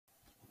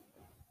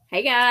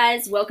Hey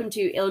guys, welcome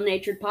to Ill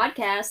Natured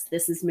Podcast.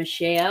 This is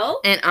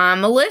Michelle. And I'm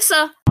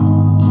Melissa.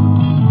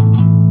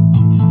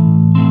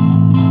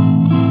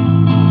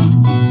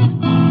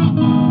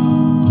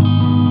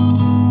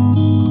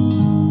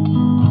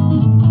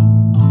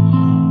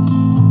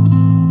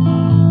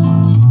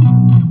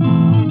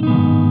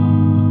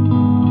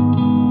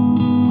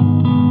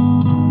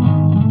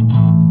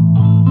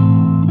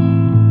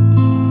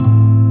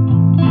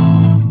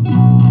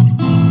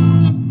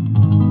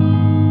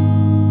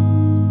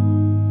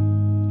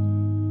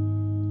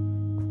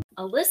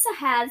 Alyssa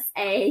has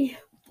a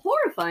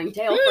horrifying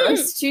tale for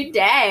us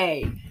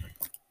today.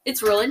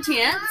 It's real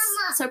intense,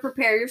 so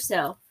prepare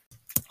yourself.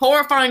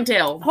 Horrifying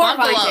tale.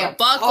 Horrifying Buckle tale. up.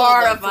 Buckle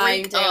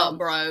Horrifying the freak tale. up,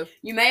 bro.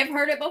 You may have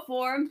heard it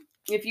before.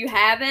 If you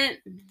haven't,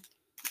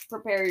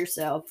 prepare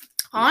yourself.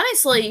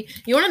 Honestly,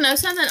 you want to know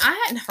something?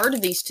 I hadn't heard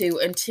of these two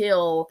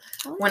until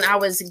when I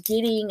was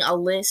getting a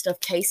list of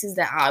cases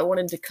that I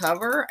wanted to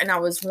cover, and I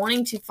was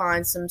wanting to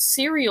find some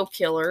serial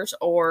killers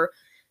or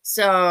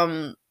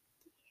some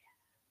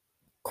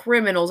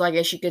criminals, I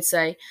guess you could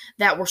say,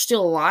 that were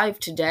still alive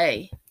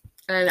today.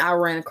 And I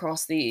ran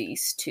across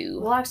these two.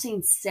 Well, I've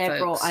seen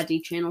several folks. ID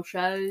channel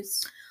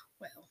shows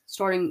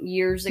starting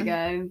years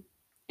ago,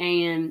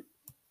 and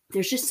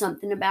there's just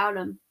something about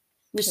them.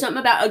 There's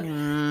something about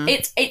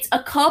it's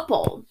a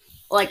couple.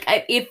 Like,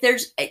 if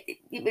there's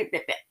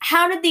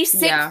how did these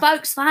sick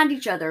folks find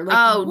each other?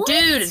 Like, what?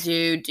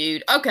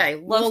 dude.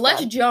 Okay,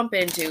 let's jump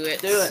into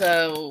it. Do it.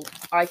 So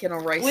I can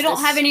erase. We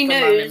don't have any from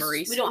news. My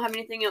memories. We don't have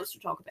anything else to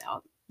talk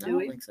about. I don't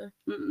think so.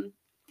 Mm-mm.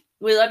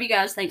 We love you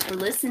guys. Thanks for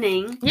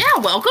listening. Yeah,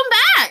 welcome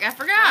back. I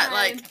forgot.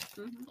 Hi.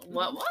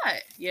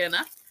 What? You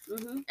know,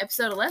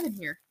 episode 11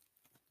 here.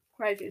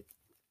 Crazy.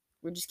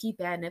 We just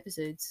keep adding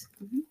episodes.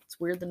 It's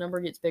weird the number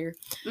gets bigger.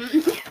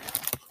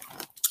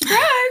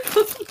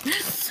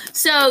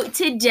 So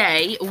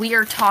today we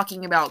are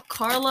talking about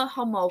Karla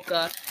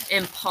Homolka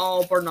and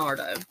Paul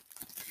Bernardo.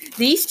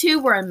 These two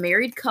were a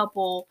married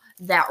couple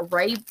that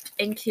raped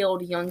and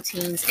killed young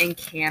teens in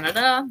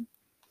Canada.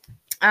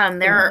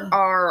 They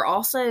are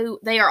also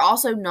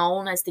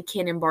known as the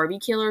Ken and Barbie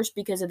Killers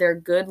because of their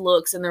good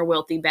looks and their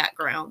wealthy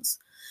backgrounds.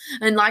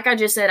 And like I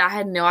just said, I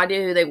had no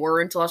idea who they were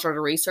until I started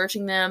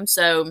researching them.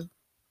 So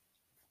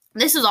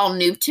this is all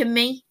new to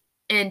me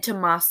and to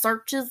my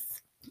searches.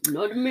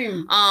 Not to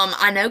me.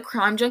 I know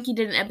Crime Junkie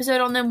did an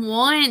episode on them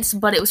once,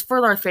 but it was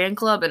for their fan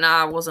club and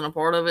I wasn't a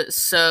part of it,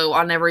 so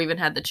I never even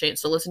had the chance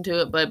to listen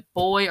to it. But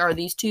boy, are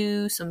these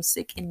two some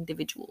sick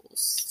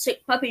individuals.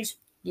 Sick puppies.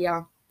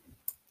 Yeah.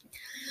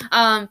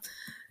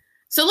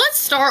 So let's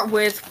start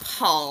with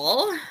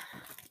Paul.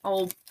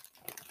 Oh,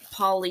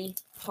 Polly.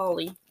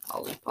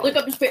 Look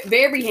up his face.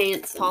 Very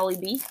handsome. Polly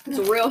B. He's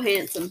a real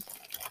handsome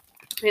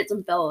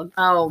fellow.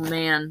 Oh,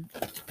 man.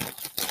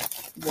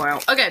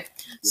 Wow. Okay,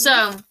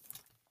 so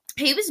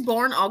he was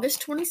born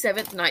August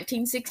 27th,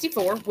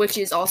 1964, which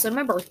is also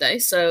my birthday,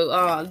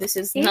 so this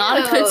is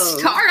not a good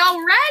start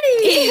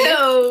already.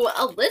 Ew,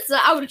 Alyssa,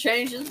 I would have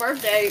changed his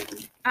birthday.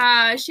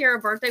 I share a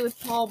birthday with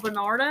Paul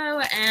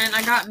Bernardo, and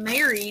I got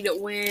married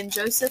when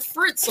Joseph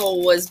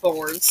Fritzl was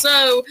born.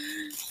 So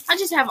I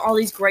just have all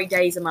these great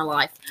days in my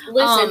life.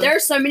 Listen, there are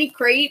so many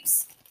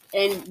creeps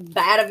and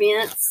bad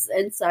events,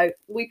 and so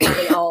we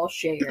probably all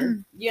share.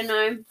 You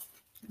know,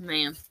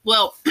 man.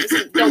 Well,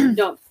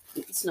 don't.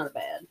 It's not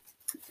bad.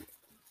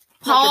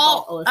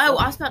 Paul. I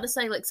was about to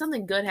say, like,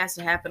 something good has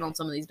to happen on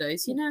some of these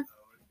days. You know,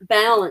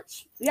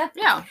 balance.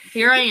 Yeah.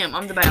 Here I am.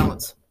 I'm the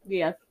balance.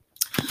 Yeah.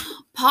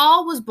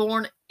 Paul was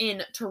born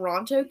in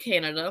Toronto,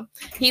 Canada.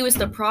 He was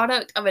the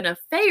product of an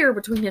affair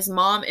between his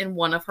mom and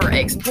one of her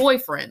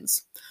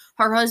ex-boyfriends.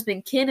 Her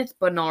husband, Kenneth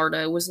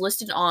Bernardo, was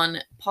listed on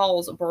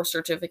Paul's birth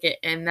certificate,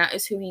 and that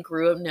is who he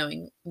grew up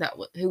knowing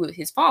who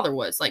his father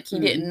was. Like, he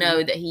didn't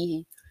know that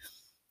he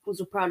was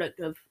a product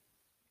of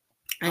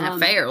an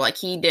affair. Like,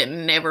 he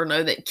didn't never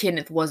know that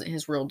Kenneth wasn't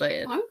his real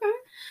dad.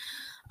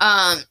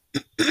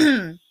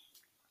 Okay.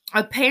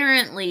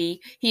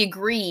 Apparently, he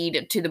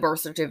agreed to the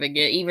birth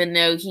certificate, even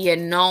though he had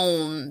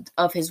known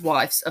of his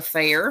wife's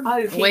affair.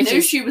 Oh, he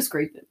knew she was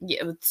creeping.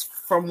 Yeah,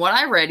 from what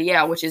I read,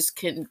 which is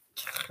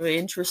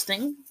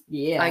interesting.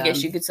 Yeah, I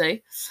guess you could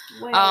say.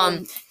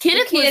 Well,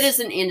 Kenneth the kid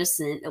isn't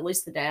innocent. At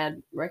least the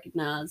dad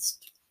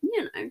recognized,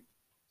 you know.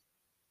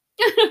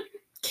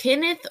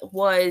 Kenneth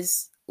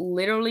was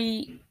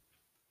literally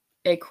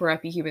a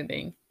crappy human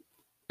being.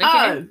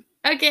 Okay?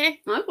 Okay.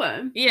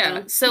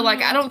 Yeah. So,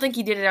 like, I don't think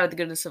he did it out of the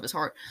goodness of his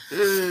heart.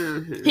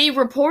 He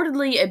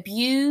reportedly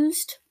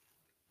abused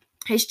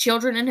his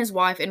children and his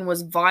wife and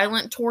was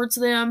violent towards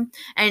them.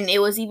 And it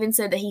was even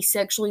said that he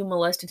sexually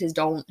molested his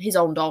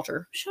own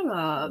daughter. Shut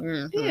up.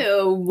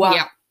 Ew. Wow.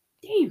 Yeah.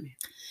 Damn it.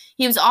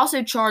 He was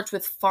also charged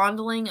with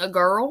fondling a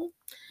girl.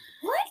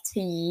 What?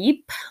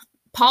 Yep.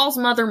 Paul's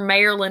mother,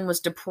 Marilyn, was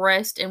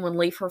depressed and would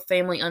leave her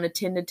family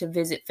unattended to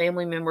visit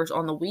family members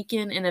on the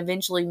weekend and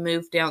eventually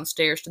moved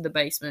downstairs to the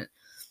basement.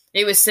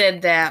 It was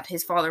said that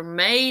his father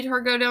made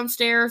her go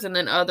downstairs, and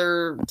then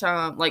other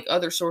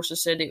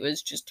sources said it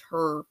was just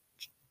her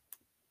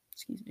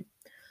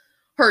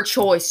her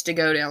choice to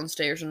go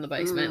downstairs in the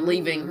basement,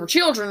 leaving her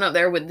children up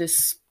there with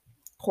this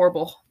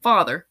horrible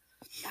father.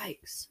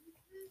 Yikes.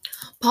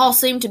 Paul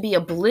seemed to be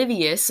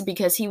oblivious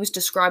because he was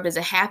described as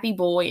a happy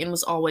boy and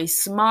was always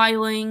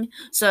smiling.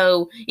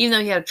 So even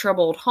though he had a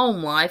troubled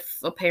home life,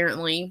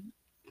 apparently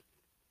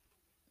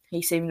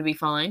he seemed to be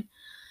fine.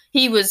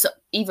 He was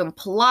even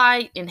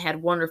polite and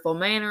had wonderful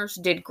manners,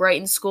 did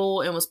great in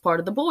school, and was part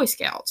of the Boy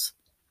Scouts.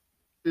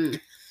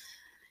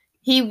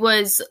 He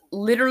was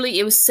literally,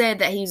 it was said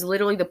that he's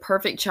literally the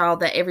perfect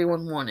child that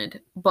everyone wanted.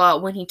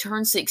 But when he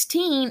turned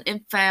 16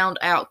 and found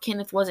out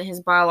Kenneth wasn't his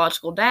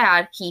biological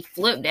dad, he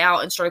flipped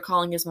out and started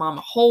calling his mom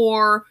a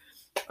whore.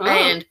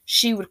 And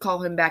she would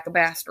call him back a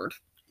bastard.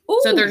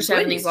 So they're just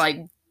having these,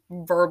 like,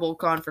 verbal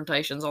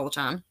confrontations all the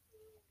time.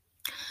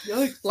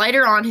 Yikes.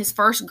 Later on, his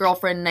first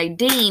girlfriend,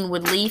 Nadine,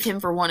 would leave him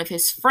for one of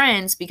his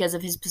friends because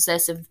of his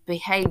possessive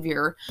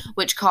behavior,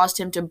 which caused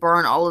him to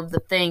burn all of the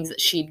things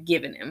that she'd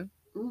given him.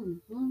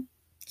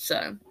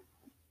 So.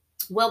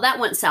 Well, that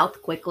went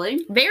south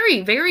quickly.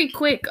 Very, very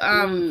quick.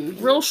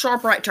 Real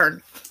sharp right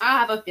turn. I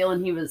have a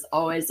feeling he was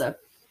always a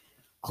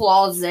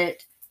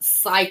closet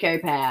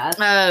psychopath.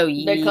 Oh,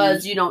 yeah.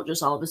 Because you don't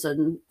just all of a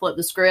sudden flip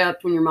the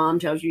script when your mom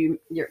tells you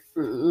you're.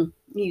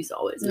 He's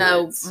always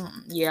nuts.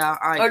 Yeah,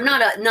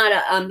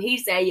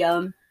 he's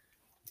a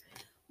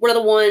one of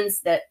the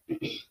ones that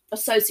a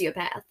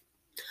sociopath,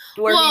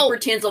 where he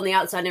pretends on the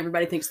outside and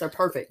everybody thinks they're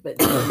perfect,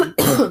 but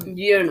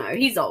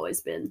he's always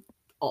been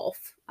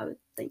off, I would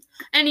think.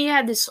 And he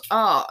had this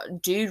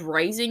dude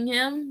raising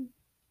him.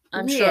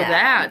 I'm sure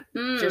that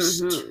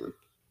just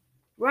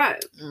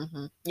right.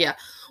 Yeah.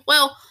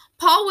 Well,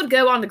 Paul would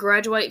go on to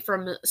graduate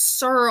from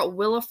Sir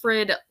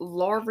Wilfrid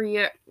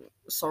Laurier.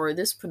 Sorry,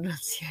 this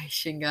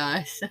pronunciation,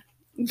 guys.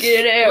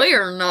 Get it. We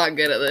are not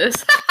good at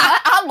this.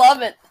 I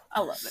love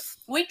it.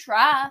 We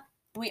try.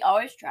 We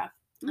always try.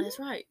 That's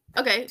right.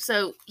 Okay,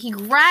 so he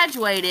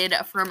graduated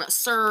from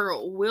Sir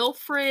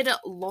Wilfrid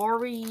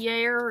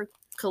Laurier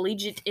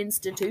Collegiate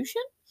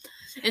Institution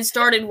and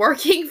started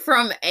working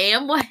from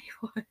Amway.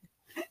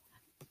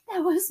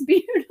 That was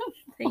beautiful.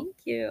 Thank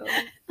you.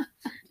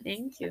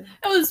 Thank you.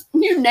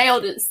 You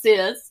nailed it,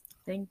 sis.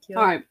 Thank you.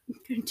 All right,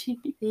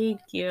 continue.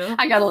 Thank you.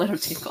 I got a little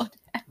tickled.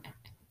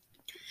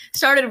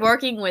 Started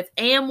working with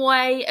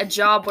Amway, a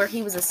job where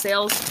he was a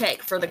sales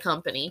tech for the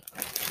company.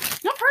 I've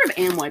heard of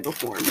Amway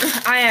before.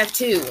 I have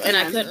too, and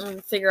I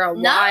couldn't figure out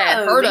why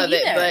I'd heard of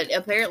it, but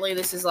apparently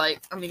this is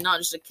like, not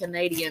just a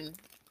Canadian.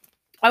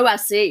 Oh, I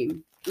see.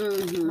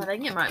 I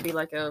think it might be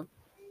like a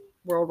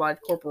worldwide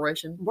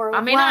corporation.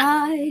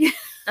 Worldwide.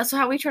 That's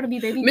how we try to be,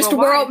 baby. Mr.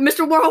 Worldwide.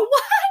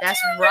 That's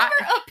right.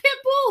 A pit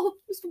bull.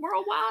 Mr.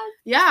 Worldwide.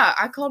 Yeah,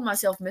 I called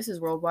myself Mrs.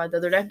 Worldwide the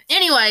other day.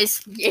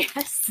 Anyways.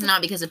 Yes.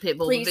 Not because of pit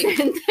bull.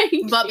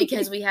 But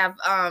because we have,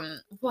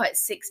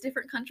 6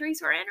 different countries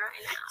we're in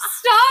right now.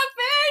 Stop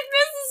it,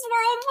 Mrs.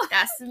 Worldwide.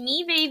 That's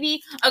me,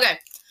 baby. Okay.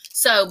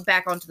 So,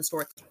 back onto the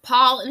story.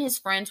 Paul and his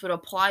friends would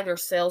apply their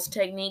sales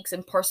techniques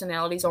and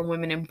personalities on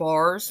women in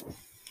bars.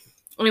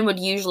 And would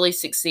usually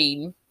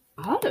succeed.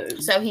 Oh.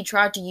 So, he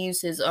tried to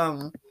use his,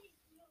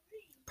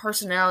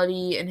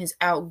 personality and his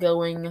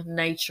outgoing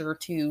nature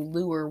to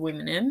lure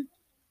women in.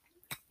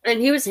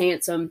 And he was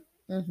handsome.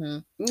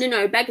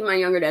 Back in my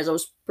younger days, I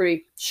was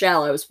pretty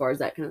shallow as far as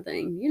that kind of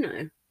thing,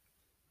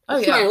 Oh,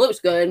 yeah. He looks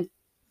good.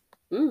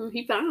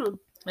 He fine.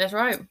 That's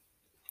right.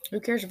 Who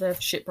cares if they have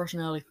a shit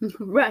personality?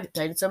 Right.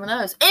 Dated some of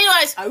those.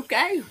 Anyways.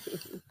 Okay.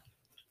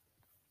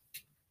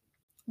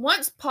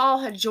 Once Paul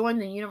had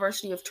joined the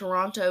University of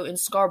Toronto in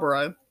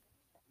Scarborough,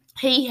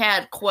 he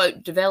had,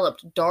 quote,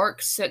 developed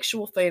dark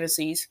sexual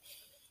fantasies,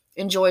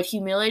 enjoyed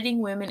humiliating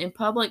women in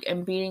public,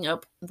 and beating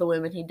up the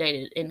women he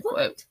dated, end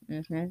quote.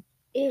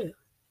 Ew.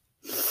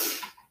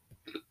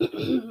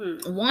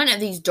 One of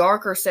these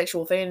darker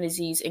sexual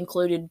fantasies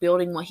included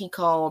building what he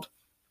called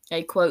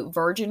a, quote,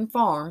 virgin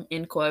farm,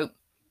 end quote,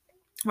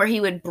 where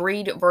he would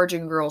breed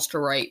virgin girls to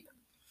rape.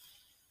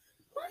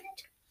 What?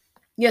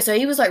 Yeah, so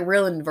he was, like,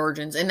 reeling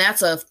virgins, and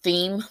that's a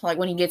theme, like,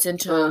 when he gets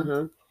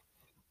into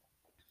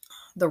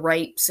the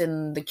rapes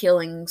and the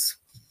killings.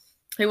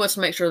 He wants to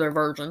make sure they're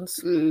virgins.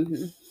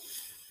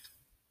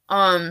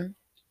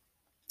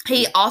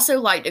 He also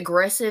liked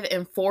aggressive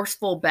and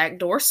forceful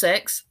backdoor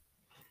sex,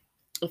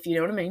 if you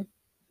know what I mean.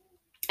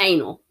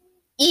 Anal.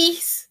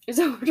 Yes. Is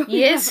that what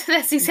yes,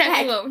 that's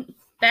exactly what.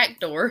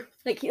 Backdoor.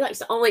 Like he likes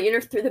to only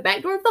enter through the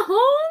back door of the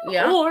home?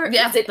 Yeah. Or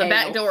is it the anal?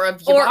 back door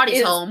of your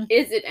body's home.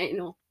 Is it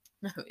anal?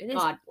 No, it is.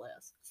 God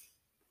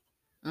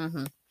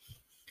bless.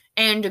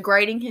 And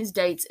degrading his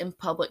dates in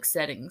public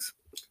settings.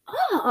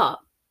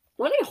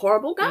 What a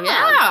horrible guy.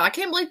 Yeah, I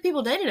can't believe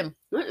people dated him.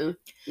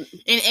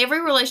 In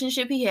every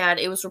relationship he had,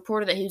 it was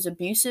reported that he was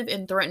abusive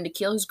and threatened to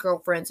kill his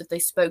girlfriends if they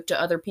spoke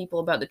to other people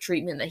about the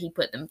treatment that he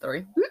put them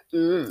through.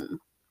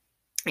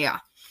 Yeah.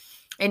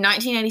 In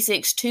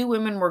 1986, 2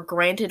 women were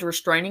granted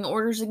restraining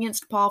orders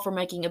against Paul for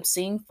making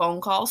obscene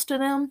phone calls to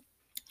them.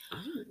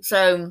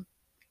 So,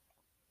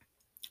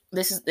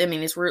 this is,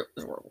 it's real,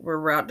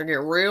 we're about to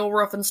get real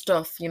rough and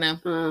stuff,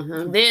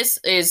 This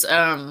is,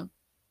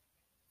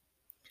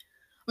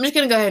 I'm just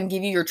gonna go ahead and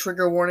give you your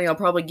trigger warning. I'll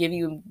probably give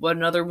you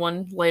another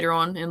one later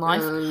on in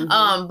life.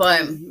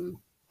 But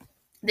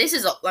this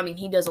is, I mean,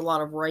 he does a lot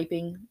of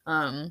raping.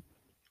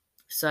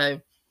 So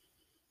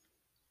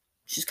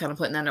she's kind of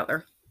putting that out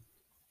there.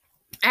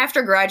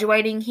 After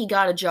graduating, he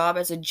got a job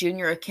as a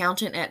junior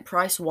accountant at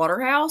Price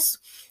Waterhouse,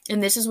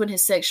 and this is when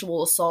his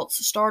sexual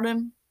assaults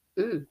started.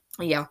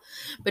 Yeah.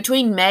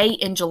 Between May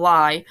and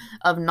July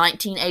of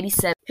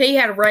 1987, he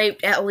had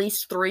raped at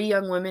least 3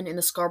 young women in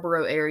the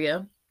Scarborough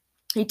area.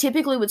 He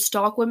typically would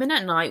stalk women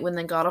at night when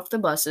they got off the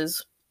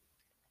buses,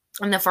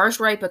 and the first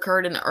rape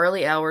occurred in the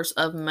early hours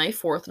of May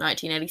 4th,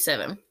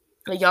 1987.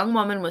 A young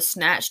woman was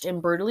snatched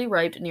and brutally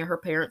raped near her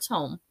parents'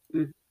 home.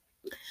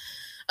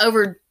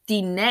 Over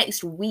the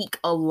next week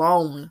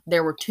alone,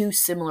 there were 2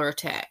 similar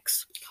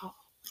attacks.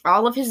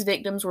 All of his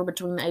victims were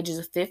between the ages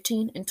of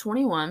 15 and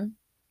 21,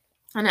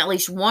 and at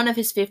least one of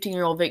his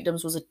 15-year-old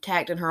victims was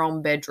attacked in her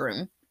own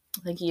bedroom.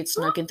 I think he had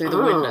snuck in through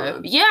the window.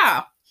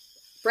 Yeah!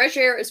 Fresh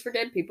air is for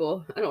dead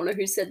people. I don't know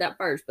who said that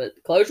first, but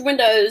close your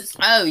windows.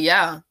 Oh,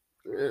 yeah.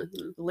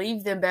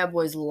 Leave them bad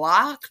boys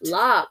locked.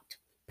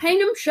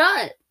 Paint them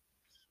shut.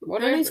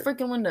 Whatever. These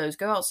freaking windows.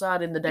 Go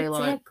outside in the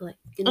daylight. Exactly.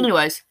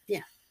 Anyways.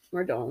 Yeah.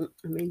 Or don't.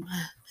 I mean,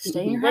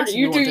 stay in your house.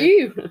 You do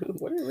you.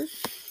 Whatever.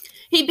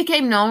 He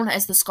became known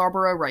as the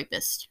Scarborough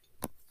Rapist.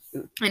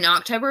 In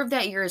October of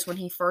that year is when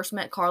he first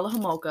met Karla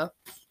Homolka,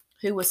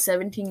 who was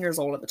 17 years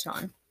old at the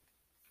time.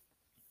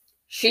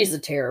 She's a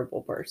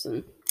terrible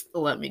person.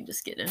 Let me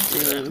just get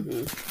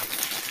into it.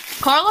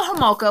 Karla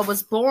Homolka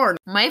was born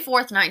May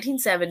 4th,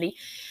 1970,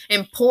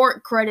 in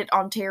Port Credit,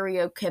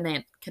 Ontario,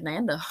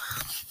 Canada.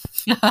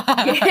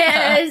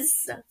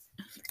 Yes!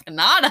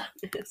 Canada.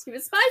 She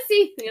was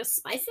spicy. You know,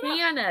 spicy.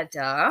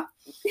 Canada.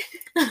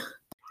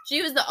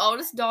 She was the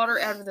oldest daughter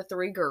out of the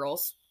 3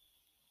 girls.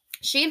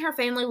 She and her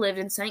family lived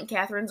in St.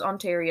 Catharines,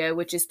 Ontario,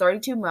 which is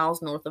 32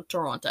 miles north of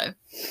Toronto.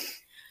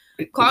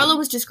 Karla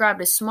was described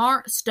as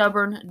smart,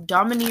 stubborn,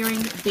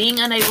 domineering,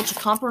 being unable to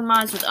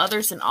compromise with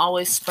others, and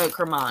always spoke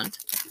her mind.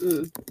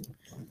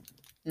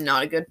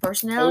 Not a good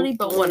personality,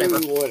 but whatever.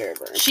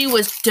 She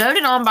was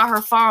doted on by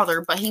her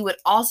father, but he would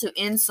also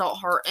insult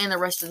her and the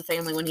rest of the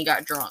family when he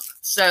got drunk.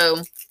 So,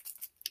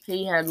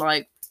 he had,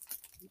 like,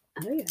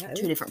 2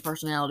 different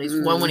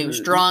personalities. One, when he was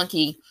drunk,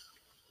 he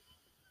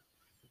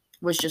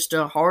was just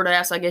a hard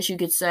ass, I guess you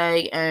could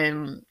say.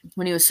 And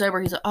when he was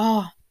sober, he's like,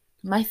 oh,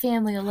 my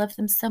family, I love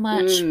them so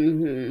much.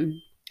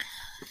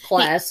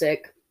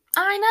 Classic.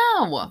 I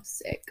know.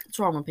 Sick. What's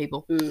wrong with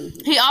people?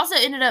 He also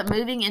ended up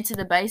moving into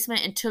the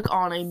basement and took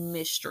on a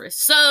mistress.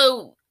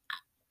 So,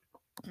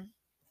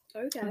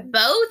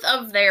 both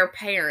of their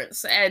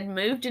parents had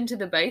moved into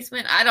the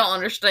basement. I don't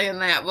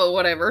understand that, but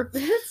whatever.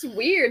 That's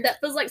weird.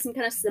 That feels like some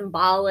kind of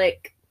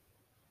symbolic.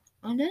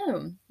 I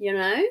know. You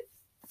know?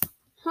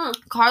 Huh.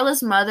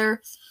 Karla's mother's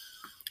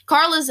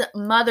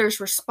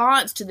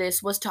response to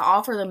this was to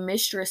offer the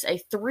mistress a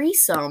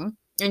threesome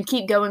and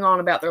keep going on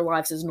about their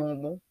lives as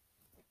normal.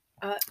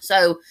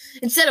 So,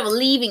 instead of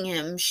leaving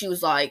him, she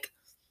was like,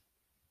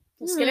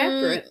 let's get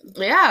after it.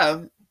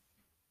 Yeah.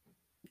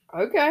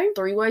 Okay.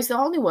 3 ways the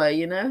only way,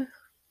 you know?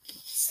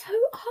 So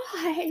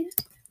odd.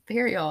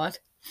 Very odd.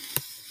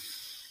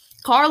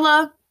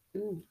 Karla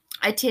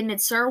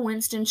attended Sir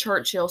Winston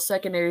Churchill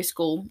Secondary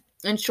School,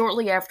 and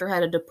shortly after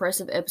had a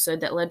depressive episode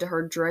that led to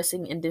her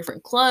dressing in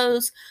different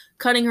clothes,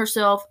 cutting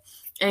herself,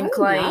 and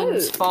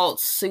claims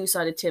false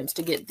suicide attempts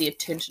to get the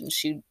attention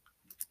she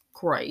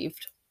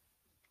craved.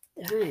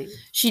 Dang.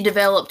 She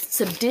developed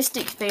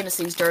sadistic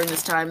fantasies during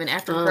this time, and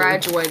after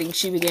graduating,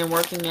 she began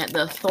working at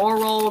the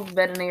Thorold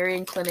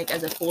Veterinarian Clinic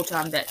as a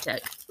full-time vet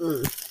tech.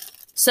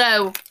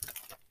 So,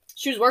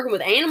 she was working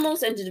with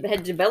animals and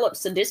had developed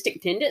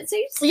sadistic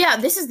tendencies? Yeah,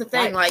 this is the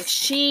thing. Like,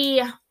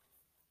 she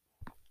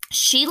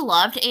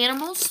loved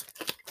animals.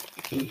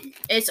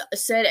 It's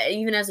said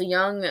even as a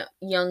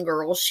young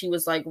girl, she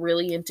was, like,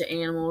 really into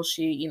animals.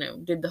 She, you know,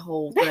 did the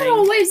whole thing. That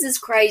always is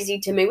crazy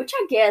to me, which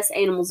I guess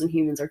animals and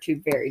humans are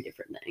 2 very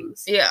different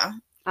things. Yeah.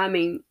 I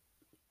mean,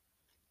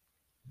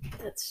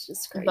 that's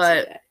just crazy.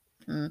 But,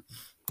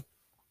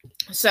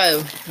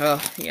 so,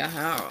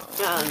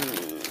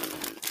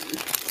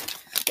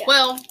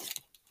 well,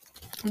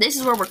 this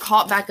is where we're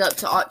caught back up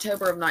to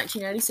October of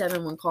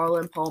 1987 when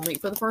Karla and Paul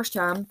meet for the first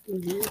time.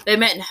 They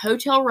met in a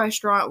hotel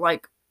restaurant,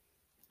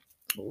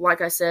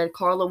 like I said,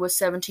 Karla was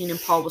 17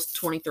 and Paul was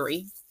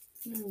 23.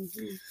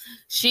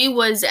 She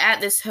was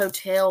at this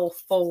hotel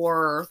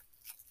for,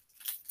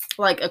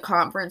 like, a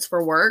conference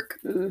for work.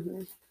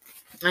 And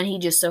he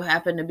just so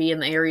happened to be in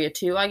the area,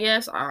 too, I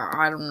guess.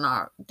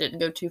 Didn't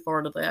go too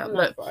far to that.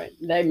 But right.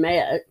 They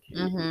met.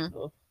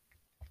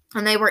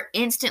 And they were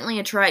instantly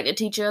attracted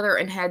to each other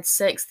and had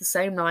sex the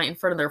same night in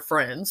front of their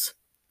friends.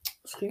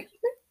 Excuse me?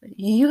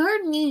 You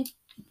heard me.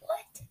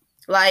 What?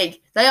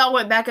 Like, they all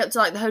went back up to,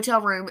 like, the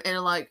hotel room,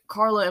 and, like,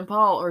 Karla and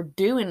Paul are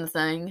doing the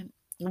thing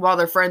while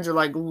their friends are,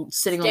 like,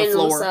 sitting on the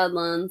floor. On the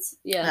sidelines.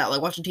 Yeah,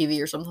 like, watching TV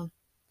or something.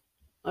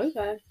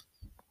 Okay.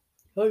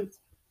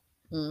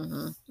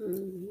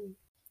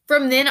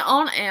 From then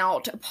on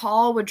out,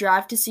 Paul would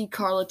drive to see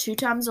Carla 2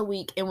 times a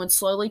week and would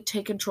slowly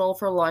take control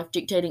of her life,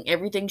 dictating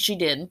everything she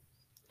did.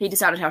 He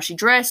decided how she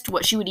dressed,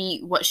 what she would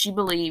eat, what she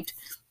believed,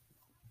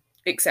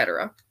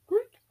 etc.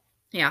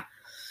 Yeah.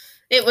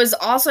 It was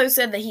also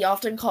said that he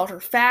often called her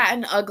fat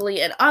and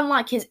ugly, and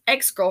unlike his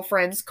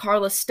ex-girlfriends,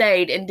 Carla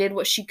stayed and did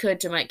what she could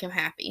to make him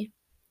happy.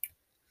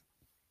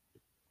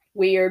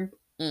 Weird.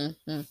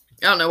 Mm-hmm. I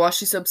don't know why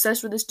she's so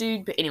obsessed with this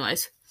dude, but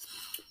anyways.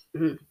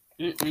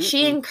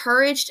 She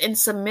encouraged and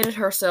submitted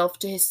herself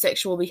to his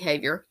sexual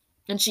behavior,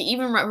 and she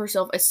even wrote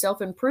herself a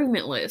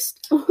self-improvement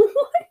list.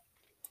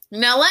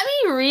 Now, let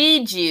me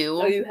read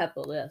you... Oh, you have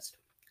the list.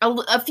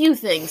 A few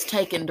things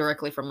taken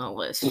directly from the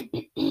list.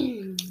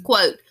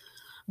 Quote,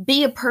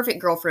 be a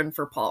perfect girlfriend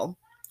for Paul.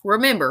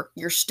 Remember,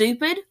 you're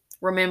stupid.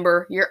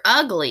 Remember, you're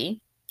ugly.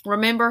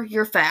 Remember,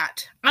 you're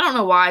fat. I don't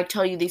know why I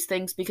tell you these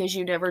things because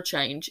you never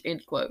change.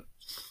 End quote.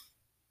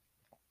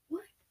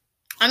 What?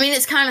 I mean,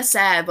 it's kind of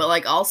sad, but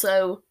like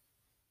also,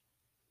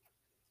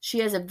 she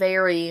has a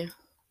very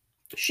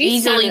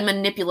easily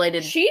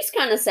manipulated... She's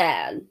kind of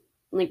sad.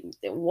 Like,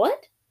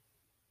 what?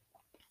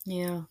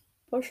 Yeah.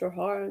 Bless her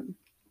heart.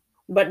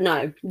 But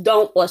no,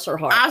 don't bless her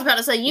heart. I was about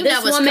to say, you know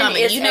what's coming.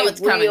 You know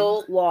what's coming. This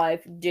woman is a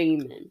real-life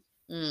demon.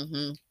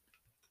 Mm-hmm.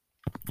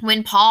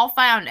 When Paul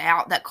found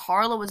out that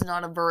Carla was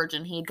not a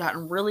virgin, he had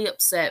gotten really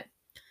upset.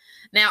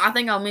 Now, I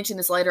think I'll mention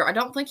this later. I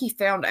don't think he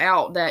found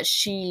out that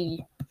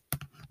she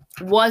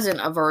wasn't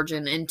a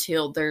virgin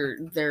until their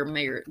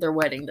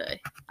wedding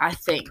day. I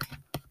think.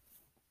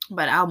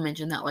 But I'll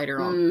mention that later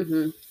on.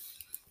 Mm-hmm.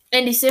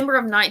 In December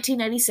of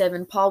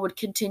 1987, Paul would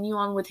continue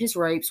on with his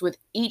rapes, with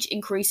each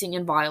increasing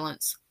in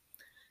violence.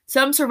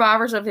 Some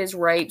survivors of his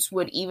rapes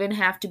would even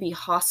have to be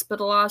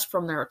hospitalized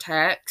from their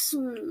attacks.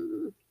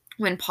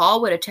 When Paul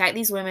would attack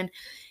these women,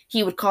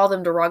 he would call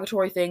them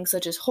derogatory things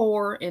such as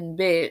whore and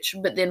bitch,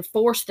 but then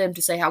force them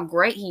to say how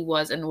great he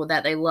was and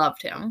that they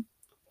loved him.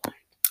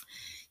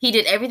 He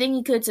did everything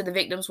he could so the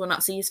victims would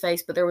not see his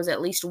face, but there was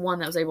at least one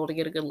that was able to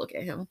get a good look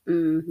at him.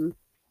 Mm-hmm.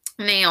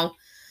 Now,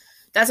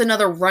 that's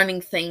another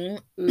running thing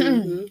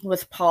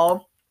with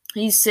Paul.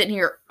 He's sitting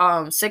here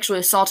sexually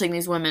assaulting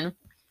these women,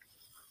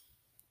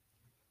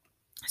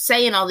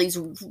 saying all these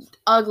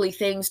ugly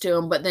things to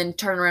them, but then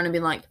turn around and be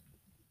like,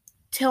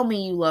 tell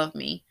me you love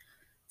me.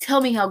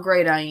 Tell me how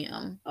great I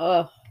am.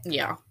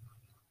 Yeah.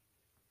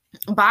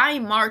 By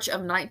March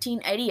of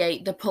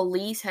 1988, the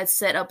police had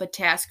set up a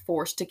task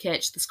force to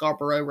catch the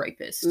Scarborough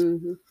rapist.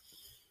 Mm-hmm.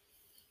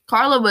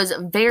 Carla was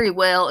very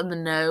well in the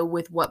know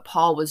with what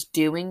Paul was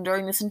doing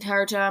during this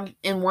entire time,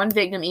 and one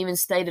victim even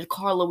stated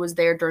Carla was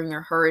there during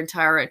her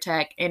entire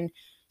attack, and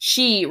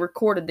she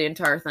recorded the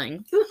entire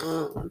thing.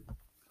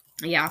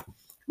 Yeah.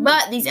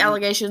 But these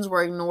allegations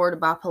were ignored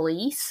by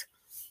police,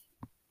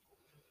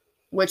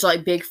 which,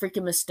 like, big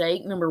freaking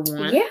mistake, number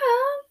one. Yeah.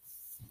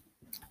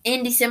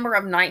 In December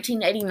of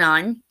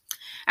 1989,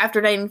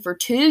 after dating for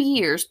 2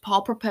 years,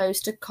 Paul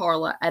proposed to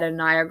Carla at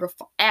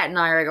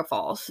Niagara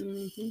Falls.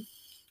 Mm-hmm.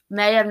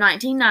 May of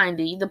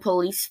 1990, the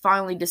police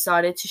finally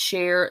decided to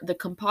share the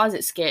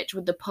composite sketch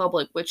with the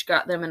public, which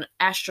got them an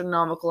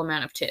astronomical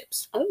amount of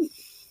tips. Oh.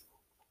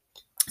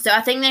 So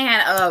I think they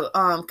had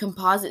a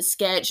composite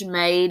sketch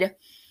made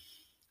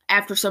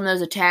after some of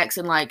those attacks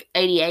in like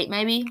 88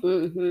 maybe.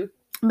 Mm-hmm.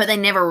 But they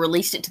never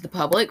released it to the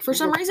public for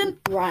some reason.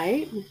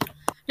 Right.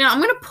 Now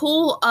I'm going to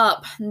pull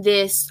up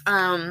this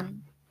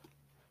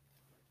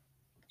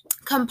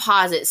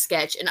composite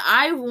sketch, and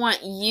I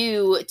want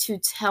you to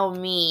tell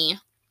me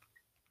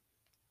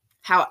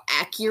how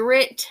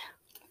accurate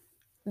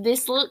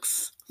this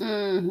looks.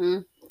 Mm-hmm.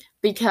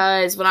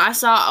 Because when I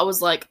saw it, I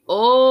was like,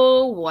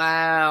 oh,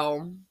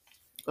 wow.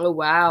 Oh,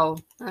 wow.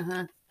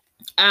 Uh-huh.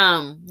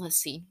 Let's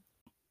see.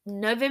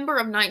 November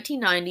of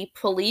 1990,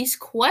 police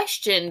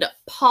questioned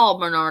Paul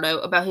Bernardo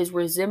about his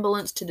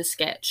resemblance to the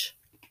sketch.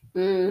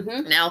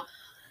 Mm-hmm. Now,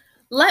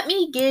 let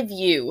me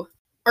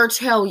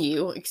tell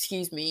you,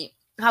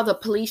 how the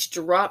police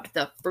dropped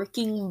the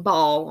freaking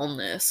ball on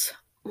this.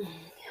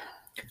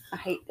 I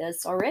hate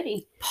this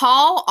already.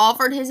 Paul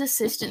offered his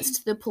assistance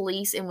to the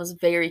police and was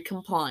very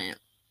compliant.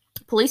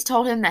 Police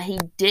told him that he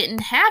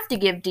didn't have to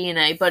give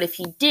DNA, but if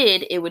he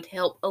did, it would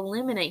help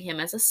eliminate him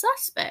as a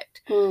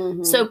suspect.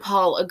 Mm-hmm. So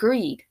Paul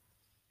agreed.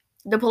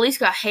 The police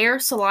got hair,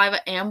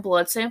 saliva, and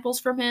blood samples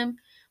from him,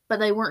 but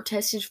they weren't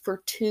tested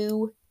for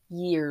 2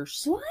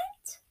 years. What?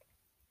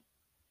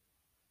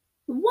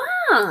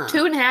 Wow.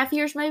 2.5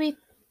 years, maybe?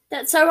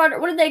 That's so hard.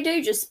 What did they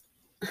do? Just...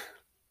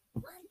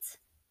 What?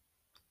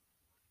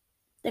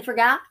 They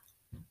forgot?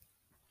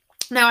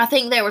 No, I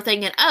think they were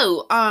thinking,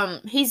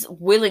 he's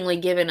willingly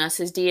given us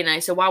his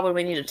DNA, so why would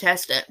we need to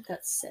test it?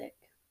 That's sick.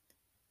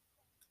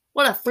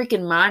 What a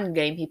freaking mind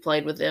game he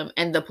played with them,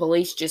 and the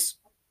police just...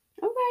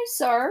 Okay,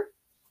 sir.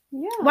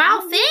 Yeah.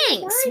 Wow,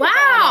 thanks.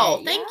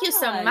 Wow. Thank you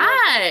so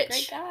much.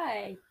 Great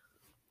guy.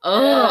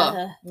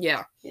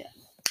 Yeah. Yeah.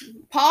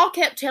 Paul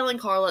kept telling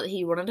Carla that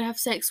he wanted to have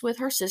sex with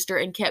her sister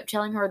and kept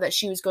telling her that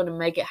she was going to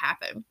make it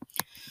happen.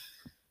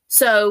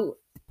 So,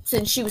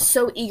 since she was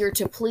so eager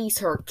to please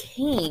her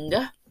king,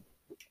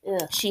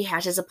 Ugh. She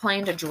hatches a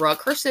plan to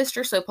drug her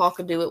sister so Paul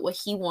could do what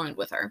he wanted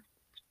with her.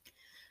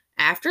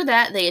 After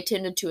that, they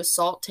attempted to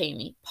assault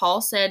Tammy.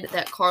 Paul said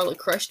that Carla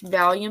crushed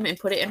Valium and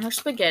put it in her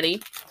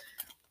spaghetti.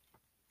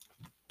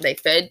 They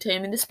fed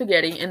Tammy the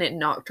spaghetti, and it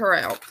knocked her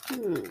out.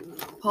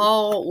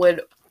 Paul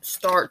would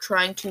start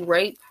trying to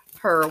rape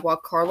her while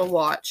Carla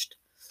watched.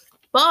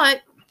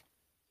 But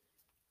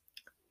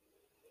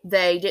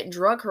they didn't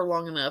drug her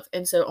long enough,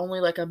 and so only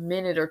like a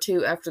minute or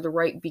two after the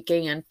rape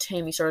began,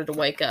 Tammy started to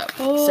wake up.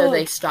 So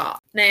they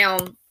stopped. Now,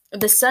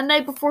 the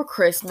Sunday before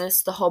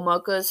Christmas, the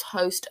Homolkas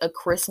host a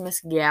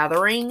Christmas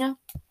gathering.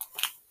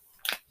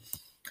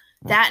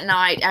 That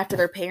night, after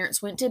their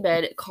parents went to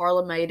bed,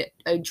 Carla made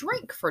a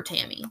drink for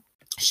Tammy.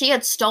 She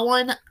had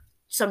stolen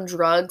some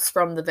drugs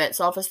from the vet's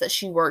office that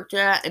she worked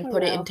at and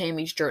put it in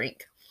Tammy's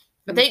drink.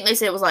 I think they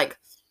said it was like,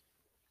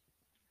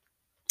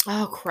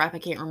 oh crap, I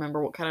can't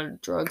remember what kind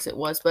of drugs it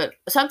was, but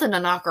something to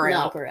knock her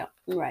out.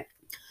 Right.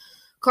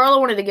 Carla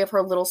wanted to give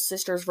her little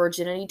sister's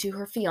virginity to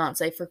her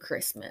fiancé for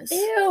Christmas.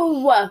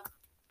 Ew.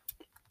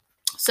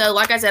 So,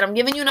 like I said, I'm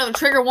giving you another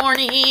trigger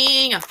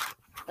warning.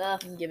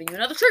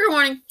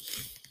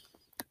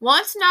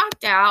 Once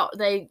knocked out,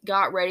 they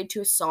got ready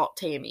to assault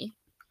Tammy.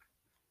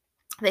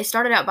 They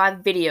started out by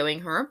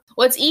videoing her.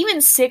 What's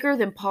even sicker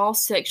than Paul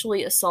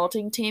sexually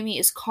assaulting Tammy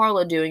is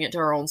Carla doing it to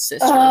her own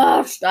sister.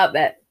 Oh, stop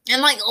it.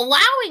 And, like,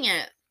 allowing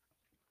it.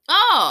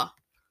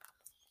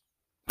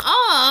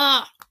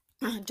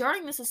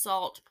 During this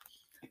assault,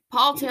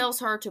 Paul tells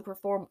her to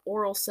perform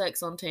oral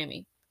sex on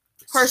Tammy.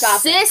 Her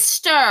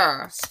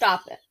sister!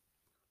 Stop it.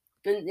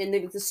 And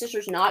the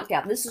sister's knocked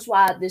out. This is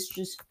why this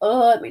just,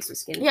 it makes me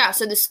skinny. Yeah,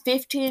 so this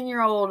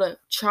 15-year-old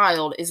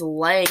child is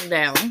laying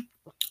down,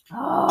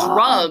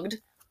 drugged,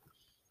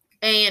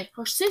 and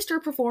her sister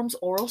performs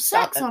oral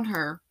sex on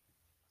her.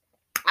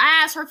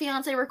 As her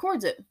fiancé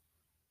records it.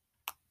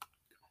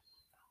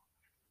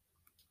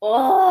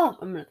 Oh,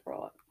 I'm going to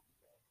throw up.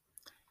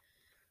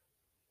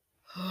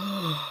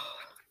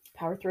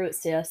 Power through it,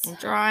 sis.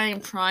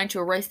 I'm trying to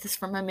erase this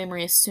from my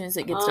memory as soon as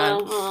it gets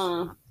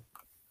done.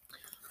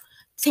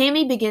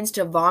 Tammy begins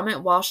to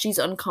vomit while she's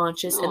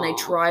unconscious, and they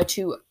try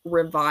to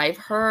revive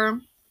her.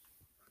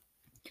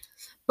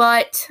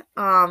 But,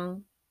 and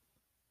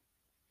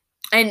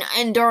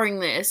during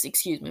this,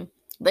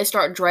 they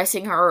start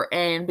dressing her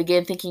and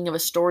begin thinking of a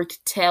story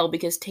to tell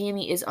because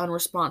Tammy is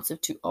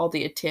unresponsive to all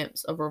the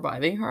attempts of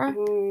reviving her.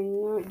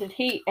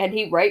 Had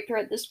he raped her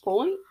at this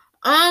point?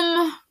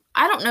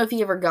 I don't know if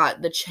he ever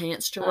got the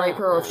chance to rape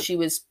her or if she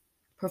was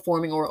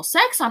performing oral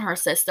sex on her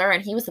sister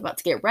and he was about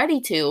to get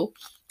ready to.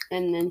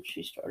 And then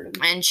she started.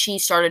 And she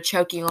started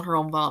choking on her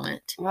own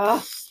vomit.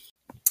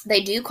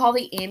 They do call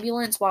the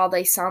ambulance while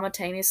they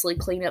simultaneously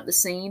clean up the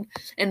scene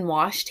and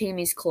wash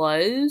Tammy's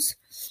clothes.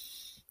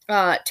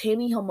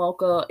 Tammy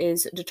Homolka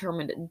is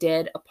determined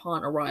dead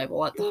upon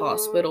arrival at the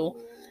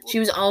hospital. She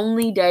was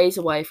only days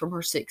away from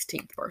her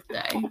 16th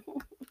birthday.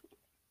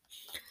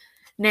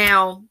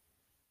 Now,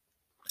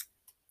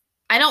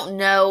 I don't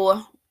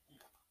know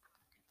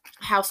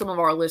how some of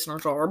our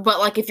listeners are, but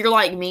like if you're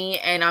like me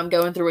and I'm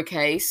going through a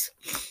case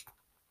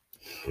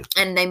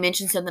and they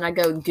mention something, I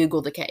go and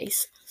Google the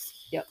case.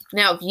 Yep.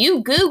 Now, if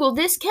you Google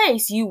this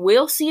case, you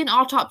will see an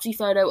autopsy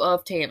photo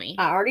of Tammy.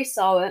 I already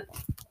saw it.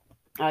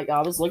 I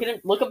was looking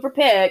for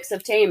pics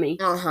of Tammy.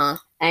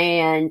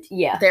 And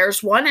yeah,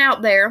 there's one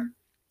out there.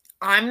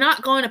 I'm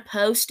not going to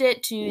post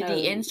it to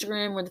the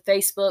Instagram or the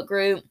Facebook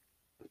group.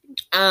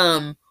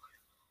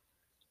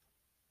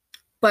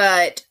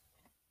 But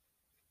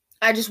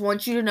I just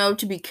want you to know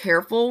to be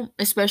careful,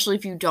 especially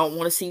if you don't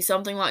want to see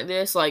something like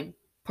this. Like,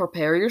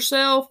 prepare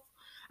yourself.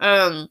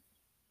 I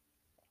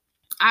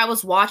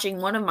was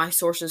watching, one of my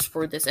sources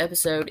for this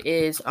episode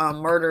is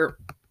Murder.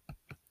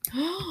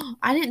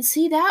 I didn't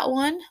see that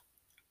one.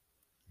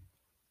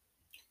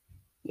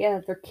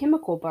 Yeah, they're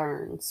chemical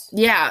burns.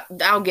 Yeah,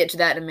 I'll get to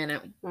that in a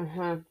minute.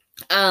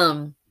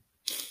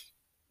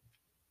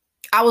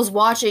 I was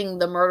watching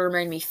the Murder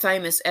Made Me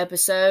Famous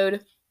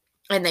episode,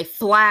 and they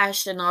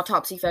flashed an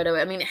autopsy photo.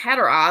 I mean, it had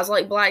her eyes,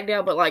 like, blacked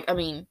out, but, like, I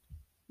mean...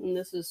 And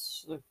this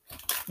is...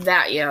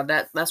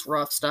 That's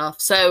rough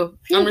stuff. So,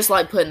 I'm just,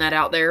 like, putting that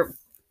out there.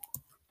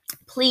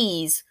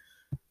 Please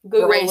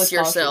Google brace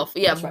yourself.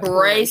 Caution. Yeah, right.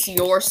 brace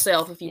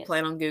yourself if you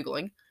plan on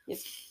Googling.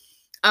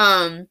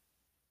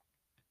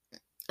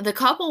 The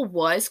couple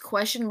was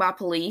questioned by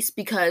police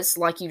because,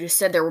 like you just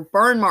said, there were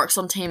burn marks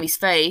on Tammy's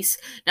face.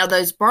 Now,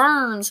 those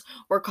burns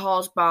were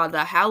caused by the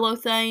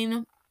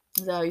halothane.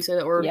 Is that how you say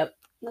that word? Yep.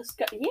 Let's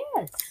go.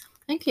 Yes.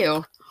 Thank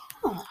you.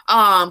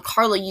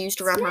 Carla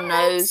used around her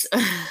nose.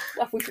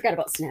 We forgot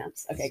about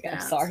snaps. Okay,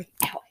 guys. Sorry.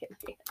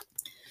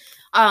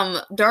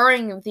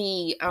 During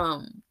the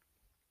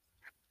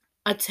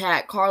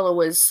attack, Carla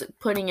was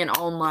putting it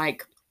on,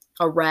 like,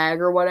 a rag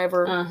or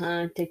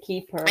whatever. To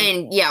keep her.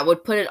 And, yeah,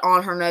 would put it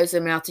on her nose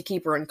and mouth to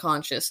keep her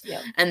unconscious.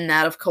 Yep. And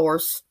that, of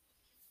course,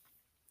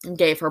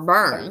 gave her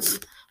burns.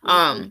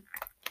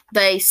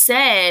 They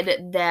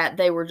said that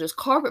they were just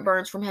carpet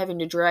burns from having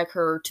to drag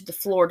her to the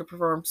floor to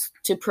perform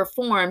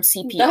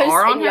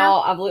CPR on her.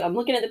 Y'all, I'm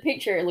looking at the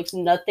picture. It looks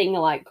nothing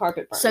like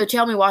carpet burns. So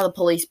tell me why the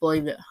police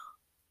believed it.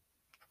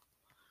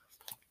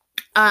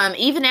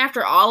 Even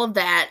after all of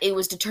that, it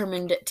was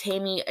determined that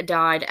Tammy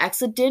died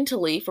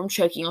accidentally from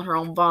choking on her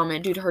own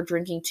vomit due to her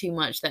drinking too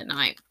much that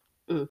night.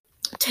 Mm.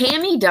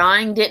 Tammy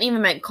dying didn't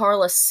even make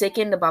Carla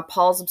sickened by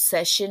Paul's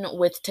obsession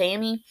with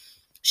Tammy.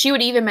 She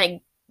would even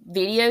make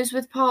videos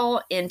with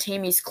Paul in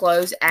Tammy's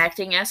clothes,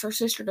 acting as her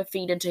sister to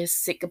feed into his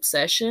sick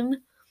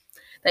obsession.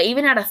 They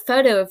even had a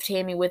photo of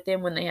Tammy with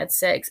them when they had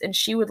sex, and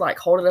she would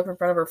hold it up in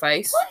front of her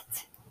face.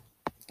 What?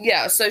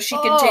 Yeah, so she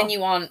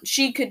continue on.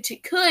 She could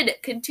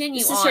continue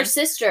this on. This is her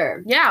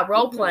sister. Yeah,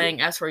 role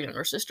playing as her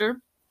younger sister.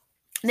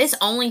 This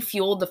only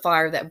fueled the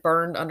fire that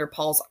burned under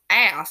Paul's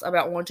ass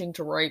about wanting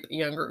to rape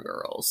younger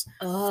girls.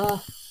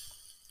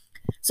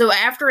 So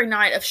after a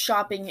night of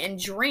shopping and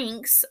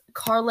drinks,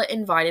 Carla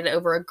invited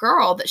over a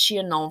girl that she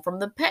had known from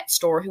the pet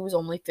store who was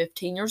only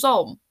 15 years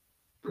old.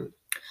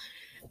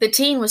 The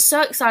teen was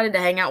so excited to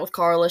hang out with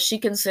Carla, she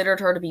considered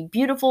her to be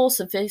beautiful,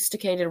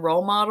 sophisticated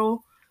role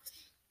model.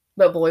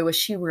 But boy, was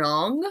she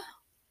wrong.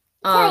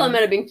 Carla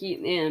might have been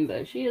cute then,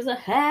 but she is a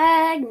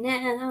hag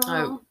now.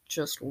 Oh,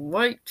 just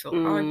wait till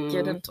I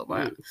get into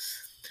that.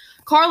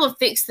 Carla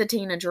fixed the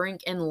teen a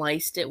drink and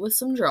laced it with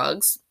some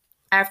drugs.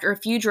 After a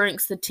few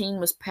drinks, the teen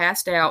was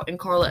passed out, and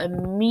Carla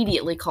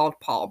immediately called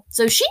Paul.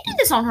 So she did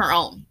this on her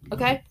own,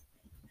 okay?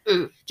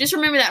 Just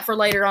remember that for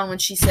later on when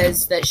she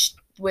says that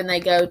when they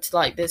go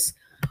to this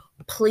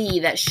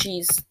plea that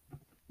she's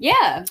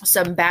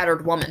some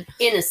battered woman.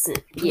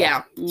 Innocent.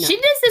 Yeah. No. She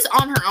does this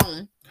on her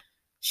own.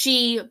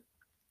 She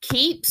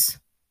gets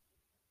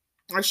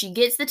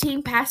the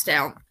teen passed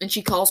out, and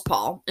she calls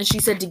Paul, and she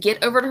said to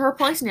get over to her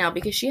place now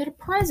because she had a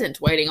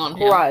present waiting on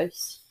him.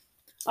 Gross.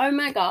 Oh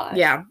my god.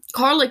 Yeah.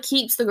 Carla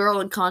keeps the girl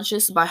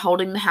unconscious by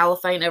holding the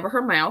halophane over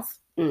her mouth.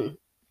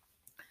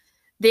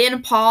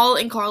 Then Paul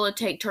and Carla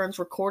take turns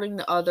recording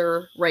the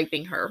other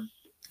raping her.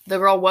 The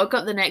girl woke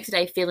up the next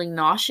day feeling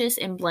nauseous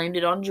and blamed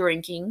it on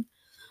drinking.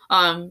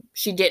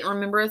 She didn't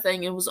remember a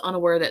thing and was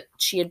unaware that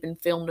she had been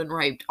filmed and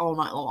raped all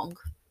night long.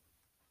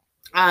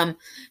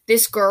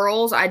 This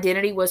girl's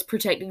identity was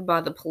protected by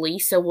the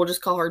police, so we'll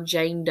just call her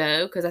Jane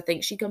Doe because I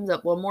think she comes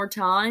up one more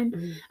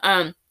time.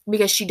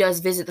 Because she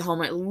does visit the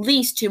home at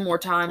least 2 more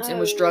times and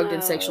was drugged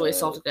and sexually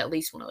assaulted at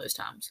least one of those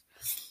times.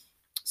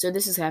 So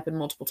this has happened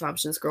multiple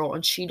times to this girl,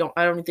 and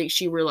I don't think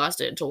she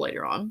realized it until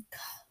later on.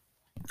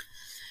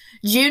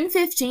 June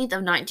 15th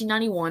of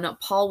 1991,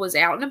 Paul was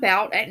out and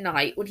about at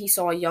night when he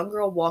saw a young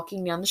girl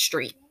walking down the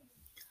street.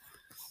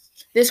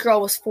 This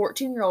girl was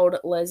 14-year-old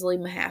Leslie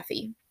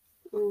Mahaffey.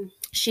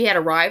 She had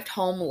arrived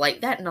home late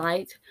that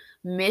night,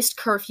 missed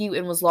curfew,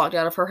 and was locked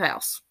out of her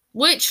house.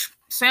 Which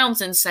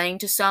sounds insane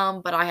to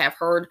some, but I have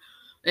heard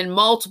in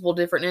multiple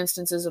different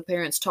instances of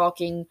parents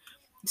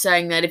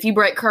saying that if you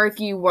break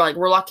curfew,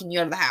 we're locking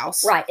you out of the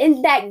house. Right.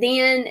 And back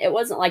then, it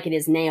wasn't like it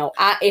is now.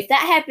 If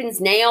that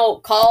happens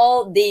now,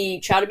 call the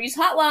child abuse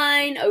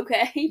hotline,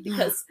 okay?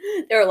 Because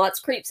there are lots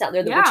of creeps out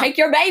there that will take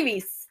your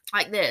babies.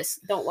 Like this.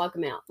 Don't lock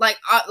them out.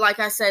 Like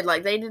I said,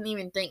 they didn't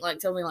even think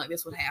something like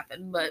this would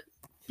happen, but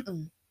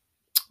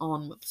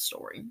on with the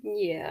story.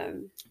 Yeah.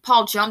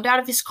 Paul jumped out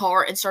of his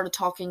car and started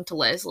talking to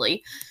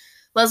Leslie.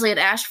 Leslie had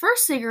asked for a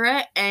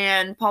cigarette,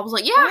 and Paul was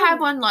like, yeah, I have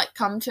one,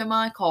 come to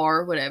my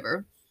car,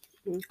 whatever.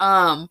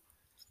 Paul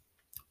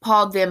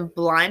then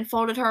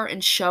blindfolded her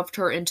and shoved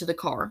her into the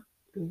car.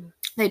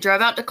 They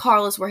drove out to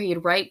Carla's where he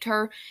had raped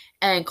her,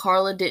 and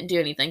Carla didn't do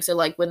anything. So,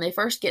 when they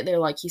first get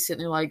there, he's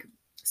sitting there,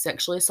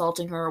 sexually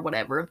assaulting her or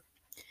whatever.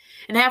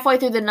 And halfway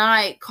through the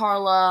night,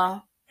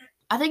 Carla,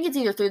 I think it's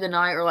either through the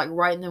night or,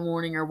 right in the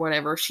morning or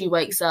whatever, she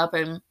wakes up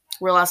and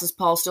realizes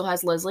Paul still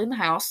has Leslie in the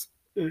house.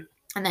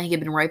 And that he had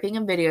been raping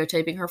and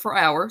videotaping her for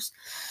hours.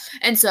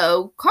 And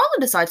so, Carla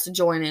decides to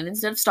join in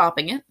instead of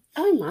stopping it.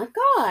 Oh my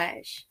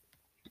gosh.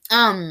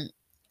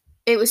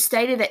 It was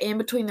stated that in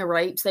between the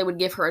rapes, they would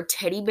give her a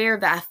teddy bear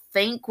that I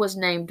think was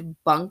named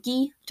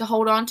Bunky to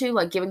hold on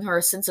to, giving her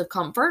a sense of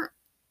comfort.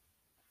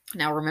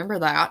 Now remember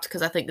that,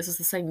 because I think this is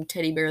the same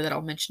teddy bear that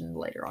I'll mention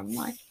later on in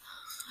life.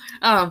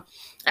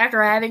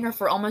 After having her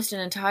for almost an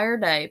entire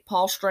day,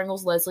 Paul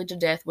strangles Leslie to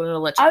death with an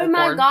electrical cord. Oh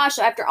my gosh,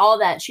 after all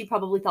that, she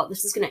probably thought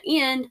this is going to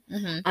end.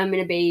 I'm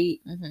going to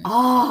be...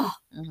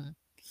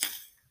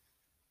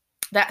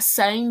 That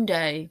same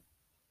day,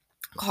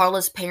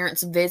 Carla's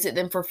parents visit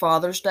them for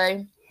Father's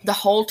Day, the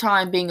whole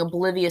time being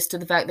oblivious to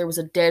the fact there was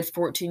a dead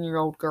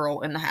 14-year-old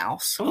girl in the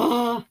house.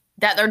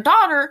 That their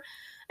daughter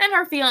and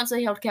her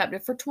fiancé held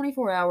captive for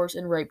 24 hours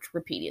and raped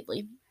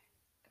repeatedly.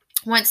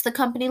 Once the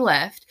company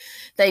left,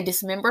 they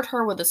dismembered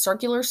her with a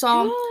circular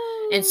saw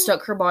and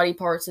stuck her body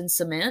parts in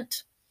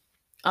cement.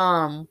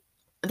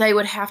 They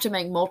would have to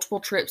make multiple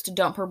trips to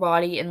dump her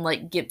body in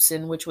Lake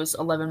Gibson, which was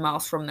 11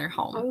 miles from their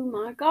home. Oh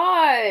my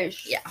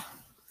gosh. Yeah.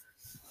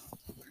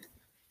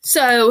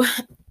 So,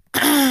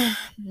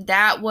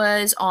 that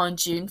was on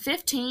June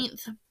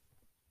 15th.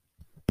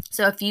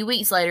 So, a few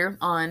weeks later,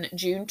 on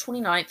June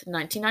 29th,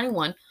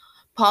 1991,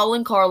 Paul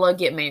and Carla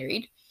get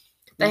married.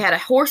 They had a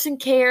horse and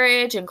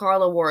carriage, and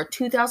Carla wore a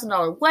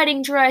 $2,000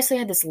 wedding dress. They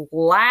had this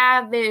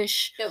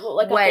lavish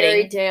like wedding. A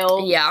fairy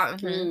tale. Yeah.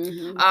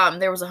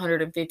 There was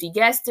 150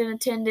 guests in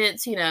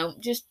attendance,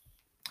 just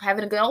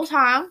having a good old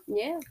time.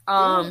 Yeah.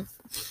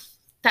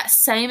 That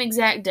same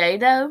exact day,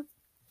 though,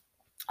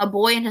 a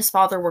boy and his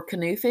father were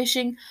canoe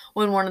fishing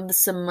when one of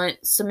the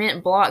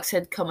cement blocks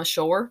had come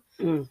ashore.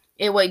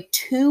 It weighed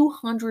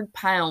 200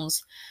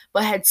 pounds,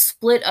 but had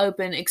split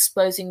open,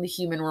 exposing the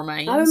human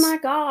remains. Oh, my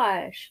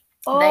gosh.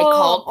 They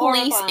called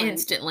police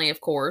instantly,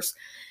 of course.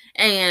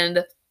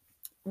 And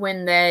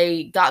when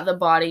they got the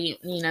body,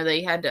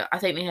 they had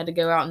to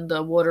go out in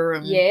the water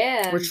and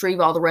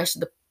retrieve all the rest of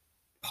the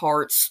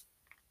parts.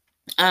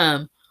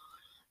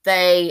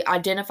 They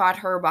identified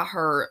her by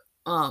her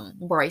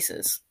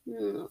braces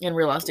and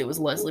realized it was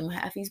Leslie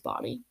Mahaffey's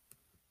body.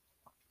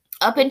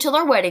 Up until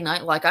their wedding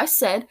night, like I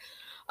said,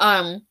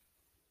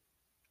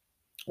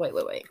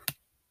 wait.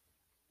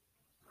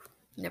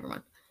 Never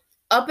mind.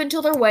 Up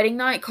until their wedding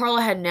night,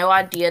 Carla had no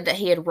idea that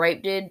he had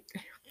raped it.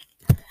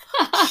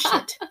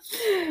 Shit.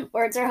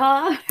 Words are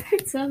hard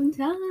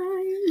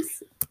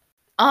sometimes.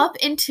 Up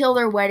until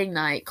their wedding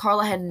night,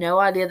 Carla had no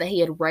idea that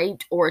he had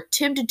raped or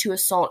attempted to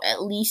assault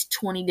at least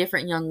 20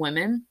 different young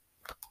women.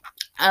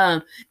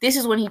 This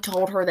is when he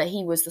told her that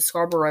he was the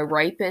Scarborough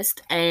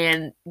rapist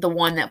and the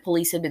one that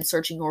police had been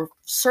searching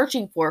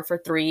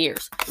for 3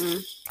 years.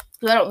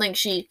 So I don't think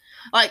she,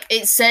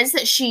 it says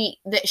that she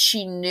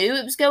knew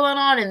it was going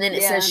on, and then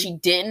it says she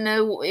didn't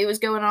know it was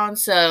going on,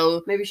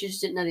 so maybe she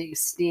just didn't know the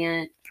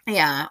extent.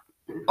 Yeah.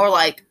 Or,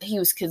 he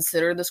was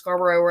considered the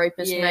Scarborough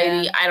rapist,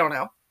 maybe. I don't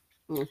know.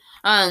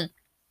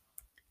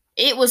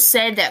 It was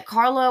said that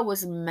Carla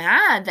was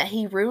mad that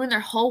he ruined their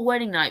whole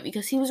wedding night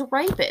because he was a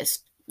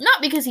rapist. Not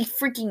because he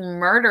freaking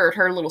murdered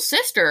her little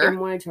sister.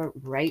 And wanted to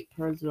rape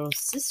her little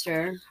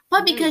sister.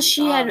 But because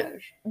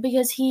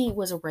because he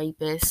was a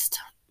rapist.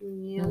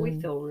 Yeah,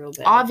 we feel real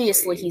bad.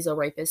 Obviously, he's a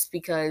rapist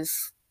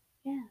because...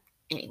 Yeah.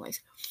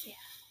 Anyways. Yeah.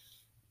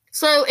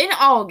 So, in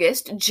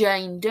August,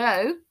 Jane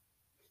Doe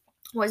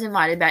was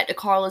invited back to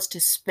Carla's to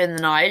spend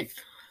the night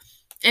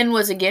and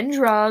was again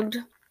drugged.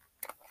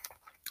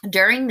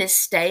 During this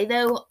stay,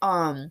 though,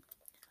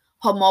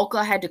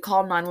 Homolka had to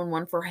call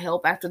 911 for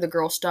help after the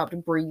girl stopped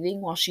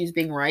breathing while she was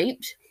being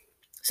raped.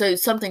 So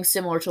something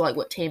similar to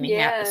what Tammy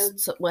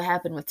what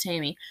happened with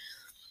Tammy.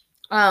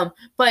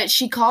 But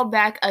she called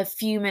back a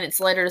few minutes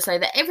later to say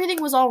that everything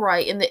was all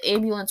right and the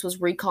ambulance was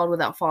recalled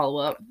without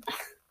follow-up.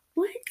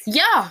 What?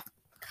 Yeah.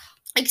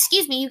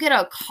 Excuse me, you get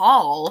a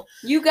call.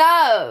 You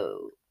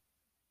go.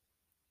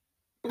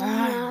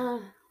 Yeah.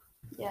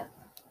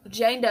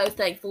 Jane Doe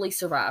thankfully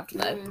survived,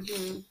 though.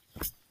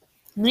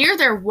 Near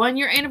their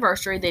 1-year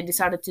anniversary, they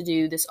decided to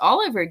do this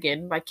all over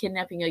again by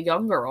kidnapping a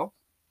young girl.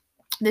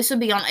 This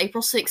would be on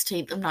April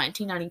 16th of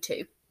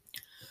 1992.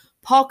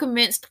 Paul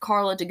convinced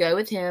Carla to go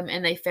with him,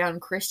 and they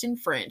found Kristen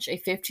French, a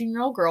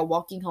 15-year-old girl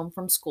walking home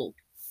from school.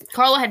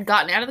 Carla had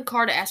gotten out of the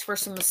car to ask for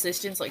some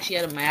assistance, she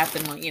had a map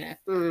and,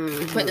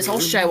 put this whole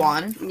show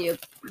on. Yep.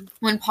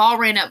 When Paul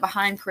ran up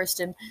behind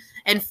Kristen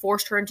and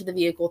forced her into the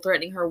vehicle,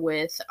 threatening her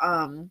with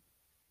a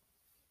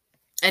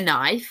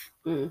knife.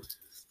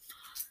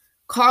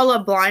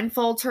 Carla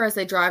blindfolds her as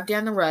they drive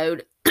down the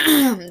road.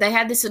 They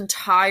had this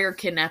entire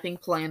kidnapping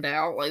planned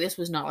out. This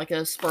was not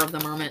a spur of the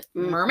moment.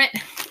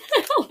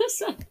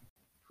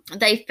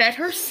 They fed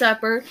her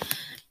supper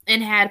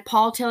and had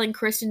Paul telling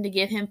Kristen to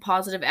give him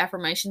positive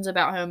affirmations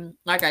about him.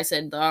 Like I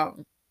said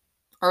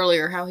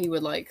earlier, how he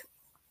would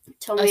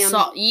tell me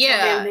assault.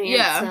 I'm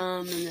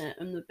handsome and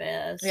I'm the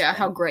best. Yeah,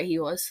 how great he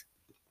was.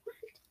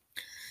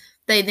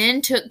 They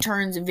then took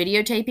turns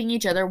videotaping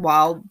each other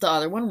while the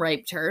other one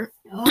raped her.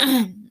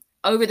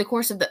 Over the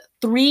course of the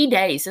 3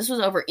 days. This was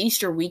over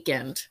Easter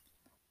weekend.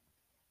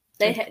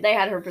 They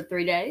had her for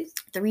 3 days?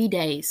 3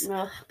 days.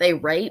 Oh. They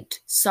raped,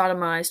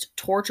 sodomized,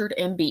 tortured,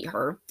 and beat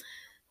her.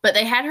 But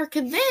they had her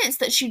convinced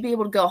that she'd be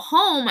able to go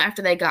home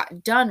after they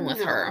got done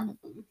with her.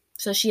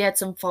 So she had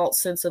some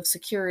false sense of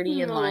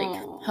security and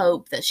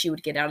hope that she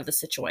would get out of the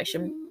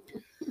situation.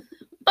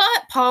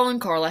 But Paul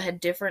and Carla had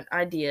different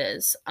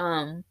ideas.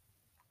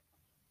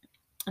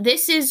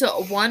 This is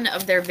one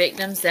of their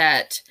victims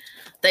that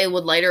they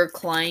would later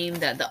claim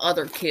that the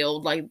other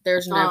killed.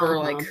 There's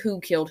never, who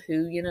killed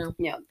who,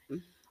 Yeah.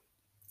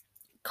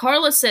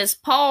 Carla says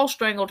Paul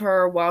strangled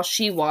her while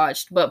she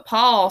watched, but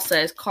Paul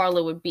says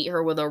Carla would beat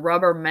her with a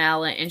rubber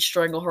mallet and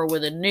strangle her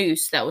with a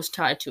noose that was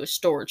tied to a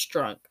storage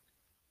trunk.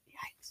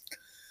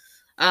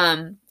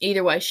 Yikes.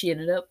 Either way, she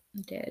ended up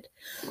dead.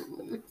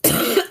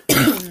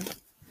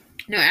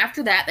 Now,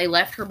 after that, they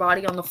left her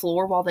body on the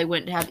floor while they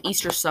went to have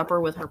Easter supper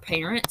with her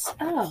parents.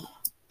 Oh.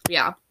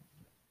 Yeah.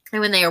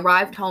 And when they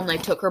arrived home, they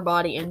took her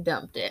body and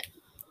dumped it.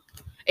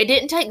 It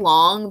didn't take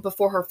long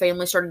before her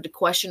family started to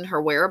question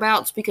her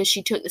whereabouts because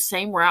she took the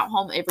same route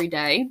home every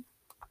day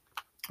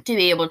to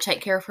be able to take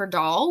care of her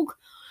dog.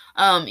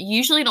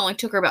 Usually it only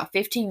took her about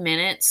 15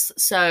 minutes,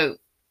 so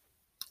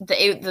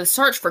the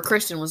search for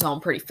Kristen was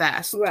on pretty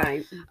fast.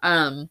 Right.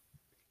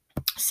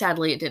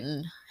 Sadly, it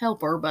didn't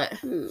help her, but...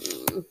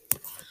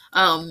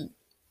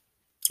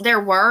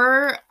 There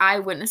were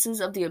eyewitnesses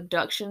of the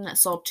abduction that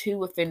saw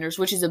 2 offenders,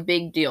 which is a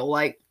big deal.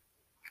 Like,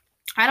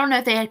 I don't know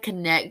if they had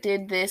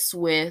connected this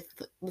with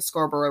the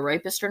Scarborough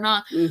rapist or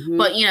not,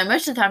 but,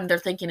 most of the time they're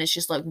thinking it's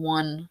just, like,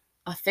 one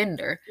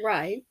offender.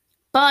 Right.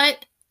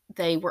 But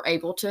they were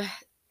able to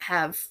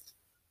have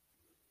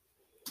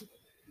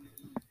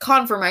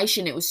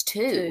confirmation it was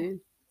 2.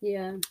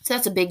 Yeah. So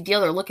that's a big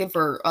deal. They're looking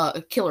for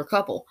a killer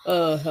couple.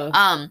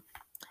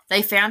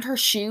 They found her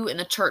shoe in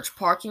a church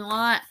parking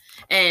lot,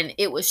 and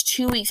it was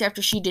 2 weeks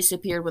after she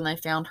disappeared when they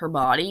found her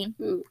body.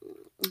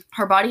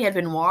 Her body had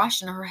been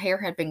washed and her hair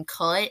had been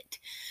cut.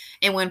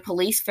 And when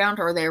police found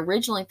her, they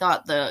originally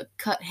thought the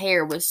cut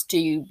hair was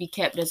to be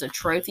kept as a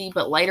trophy,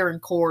 but later in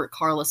court,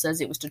 Carla says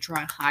it was to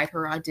try and hide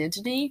her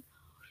identity.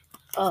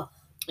 Oh.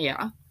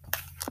 Yeah.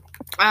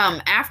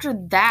 After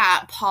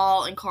that,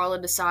 Paul and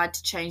Carla decide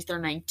to change their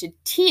name to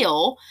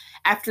Teal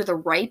after the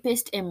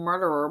rapist and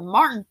murderer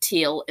Martin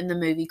Teal in the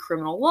movie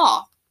Criminal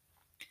Law.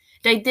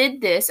 They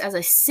did this as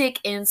a sick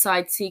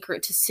inside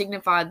secret to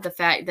signify the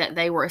fact that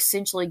they were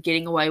essentially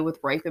getting away with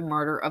rape and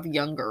murder of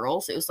young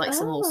girls. It was like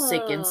some little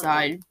sick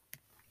inside,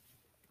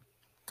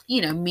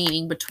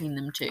 meaning between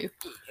them two.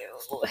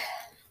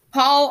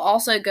 Paul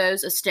also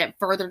goes a step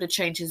further to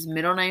change his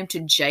middle name to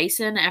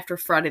Jason after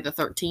Friday the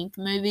 13th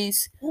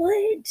movies.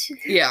 What?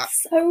 Yeah.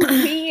 So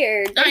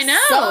weird. I know.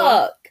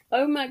 Suck.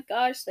 Oh my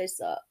gosh, they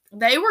suck.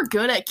 They were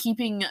good at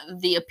keeping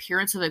the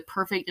appearance of a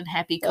perfect and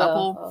happy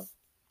couple.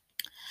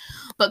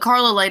 But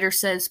Carla later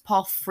says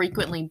Paul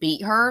frequently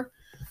beat her.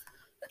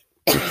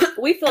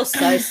 We feel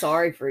so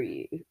sorry for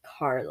you,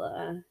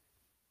 Carla.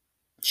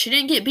 She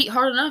didn't get beat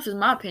hard enough, in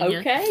my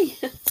opinion. Okay.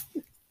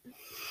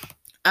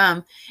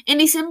 In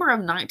December of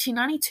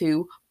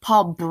 1992,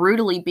 Paul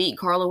brutally beat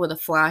Carla with a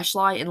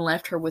flashlight and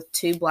left her with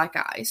 2 black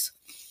eyes.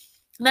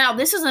 Now,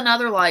 this is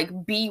another,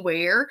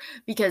 beware,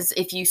 because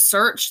if you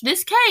search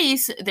this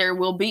case, there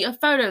will be a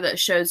photo that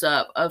shows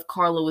up of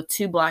Carla with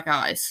 2 black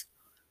eyes.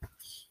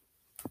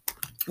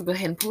 Go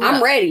ahead and pull it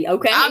up. Ready,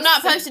 okay? I'm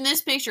not posting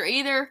this picture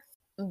either.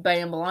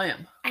 Bam,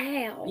 blam.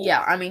 Ow.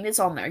 Yeah, I mean, it's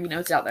on there.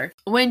 It's out there.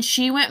 When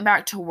she went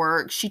back to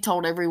work, she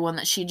told everyone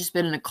that she'd just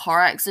been in a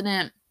car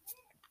accident.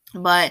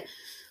 But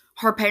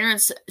her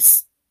parents,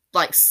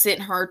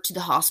 sent her to the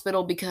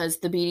hospital because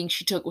the beating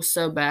she took was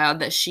so bad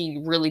that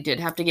she really did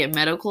have to get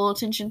medical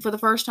attention for the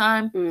first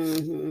time.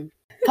 Mm-hmm.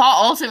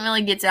 Paul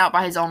ultimately gets out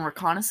by his own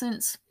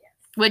reconnaissance,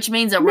 which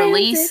means a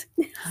release.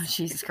 Oh,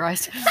 Jesus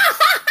Christ.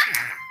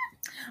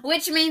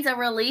 Which means a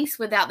release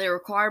without the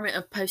requirement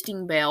of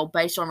posting bail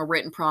based on a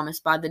written promise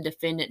by the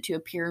defendant to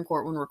appear in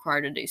court when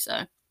required to do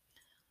so.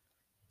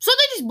 So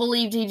they just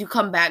believed he'd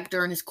come back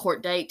during his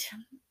court date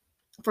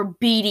for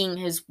beating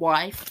his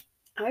wife.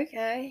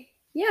 Okay.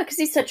 Yeah, because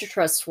he's such a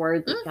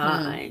trustworthy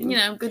guy.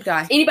 Good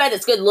guy. Anybody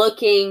that's good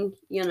looking,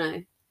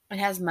 It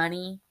has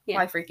money. Yeah.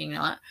 Why freaking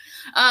not?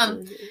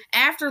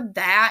 After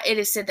that, it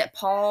is said that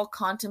Paul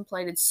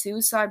contemplated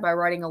suicide by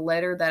writing a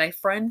letter that a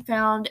friend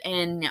found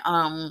and,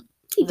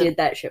 he did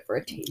that shit for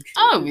attention.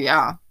 Oh,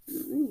 yeah.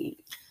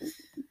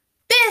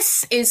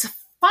 This is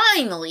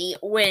finally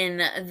when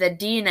the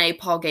DNA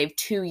Paul gave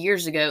 2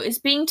 years ago is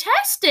being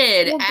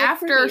tested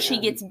after she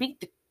gets beat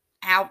the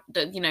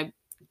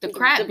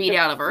crap beat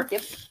out of her.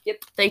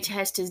 Yep. They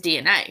test his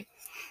DNA.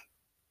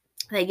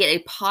 They get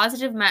a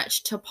positive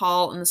match to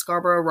Paul and the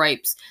Scarborough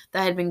rapes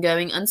that had been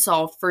going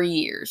unsolved for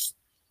years.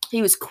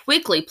 He was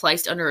quickly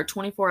placed under a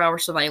 24-hour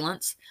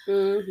surveillance.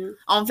 Mm-hmm.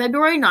 On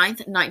February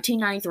 9th,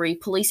 1993,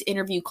 police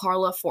interview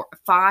Carla for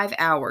 5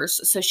 hours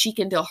so she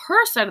can tell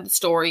her side of the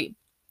story.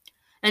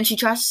 And she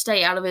tries to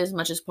stay out of it as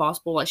much as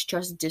possible. She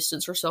tries to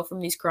distance herself from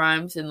these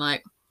crimes and,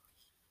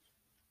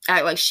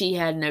 act like she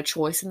had no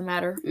choice in the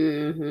matter.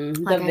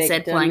 Mm-hmm. Like I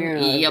said, playing.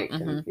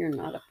 You're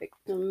not a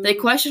victim. They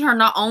question her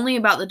not only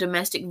about the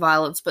domestic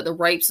violence, but the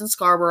rapes in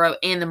Scarborough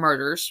and the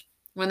murders.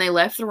 When they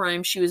left the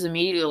room, she was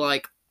immediately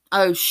like,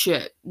 oh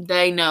shit,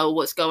 they know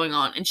what's going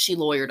on, and she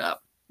lawyered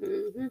up.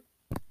 Mm-hmm.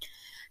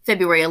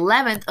 February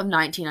 11th of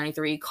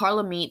 1993,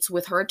 Carla meets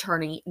with her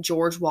attorney,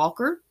 George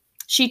Walker.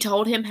 She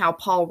told him how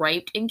Paul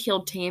raped and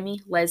killed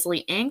Tammy,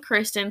 Leslie, and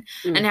Kristen,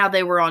 and how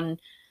there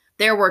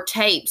were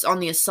tapes on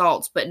the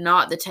assaults, but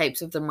not the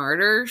tapes of the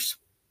murders.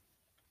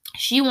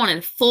 She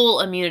wanted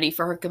full immunity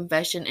for her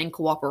confession and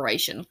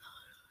cooperation.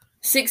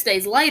 6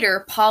 days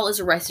later, Paul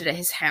is arrested at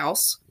his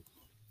house.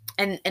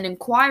 And an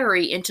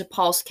inquiry into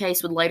Paul's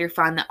case would later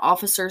find that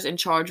officers in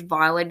charge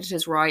violated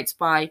his rights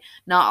by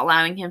not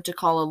allowing him to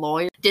call a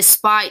lawyer,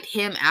 despite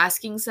him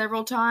asking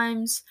several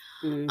times,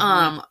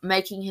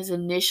 making his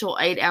initial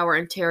 8-hour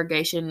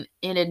interrogation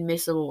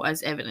inadmissible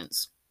as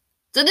evidence.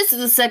 So this is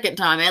the second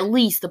time, at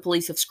least, the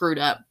police have screwed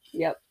up.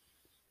 Yep.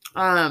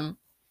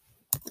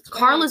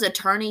 Carla's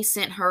attorney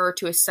sent her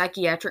to a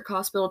psychiatric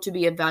hospital to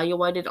be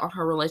evaluated on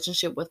her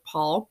relationship with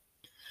Paul.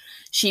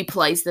 She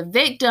plays the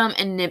victim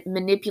and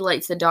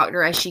manipulates the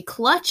doctor as she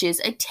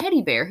clutches a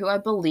teddy bear, who I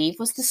believe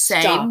was the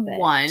same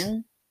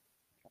one.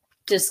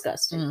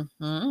 Disgusting.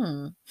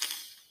 Mm-hmm.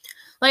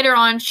 Later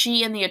on,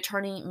 she and the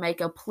attorney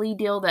make a plea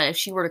deal that if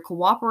she were to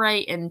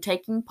cooperate in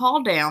taking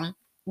Paul down,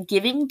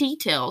 giving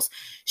details,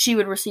 she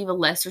would receive a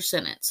lesser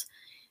sentence.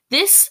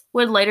 This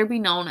would later be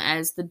known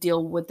as the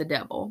deal with the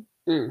devil.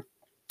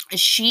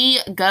 She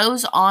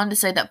goes on to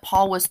say that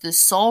Paul was the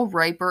sole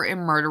raper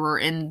and murderer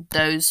in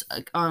those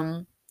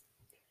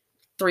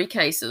 3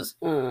 cases.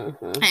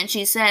 And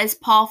she says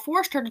Paul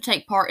forced her to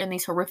take part in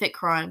these horrific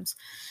crimes,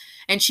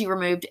 and she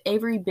removed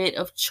every bit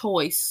of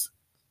choice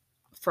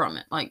from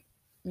it. Like,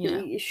 you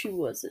know. She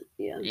wasn't,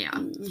 yeah.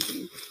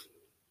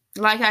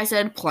 Like I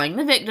said, playing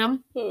the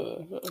victim.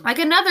 Like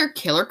another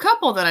killer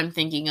couple that I'm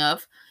thinking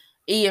of,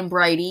 Ian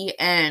Brady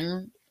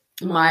and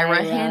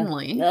Myra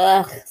Henley.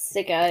 Ugh,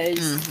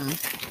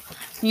 sickos.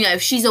 You know,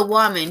 she's a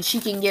woman. She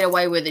can get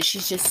away with it.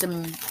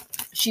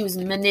 She was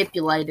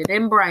manipulated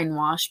and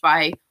brainwashed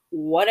by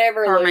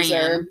whatever her loser.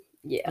 man.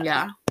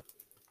 Yeah.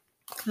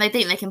 They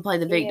think they can play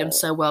the victim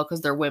so well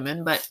because they're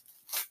women, but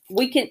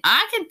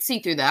I can see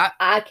through that.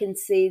 I can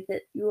see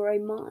that you're a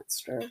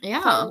monster.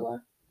 Yeah.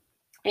 Paula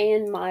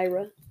and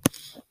Myra.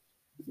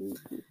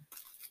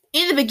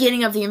 In the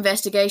beginning of the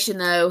investigation,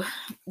 though,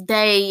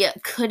 they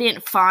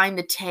couldn't find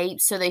the tape,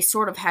 so they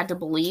sort of had to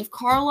believe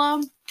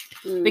Carla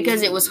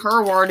because it was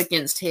her word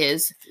against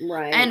his.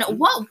 Right. And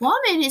what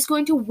woman is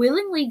going to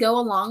willingly go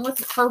along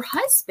with her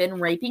husband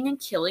raping and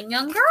killing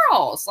young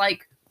girls?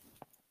 Like,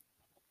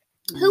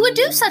 who would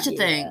do such a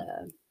thing?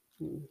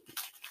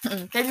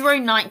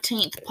 February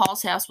 19th,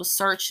 Paul's house was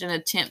searched in an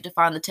attempt to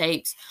find the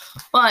tapes,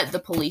 but the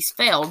police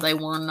failed. They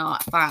were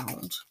not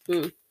found.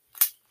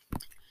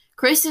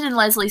 Kristen and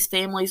Leslie's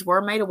families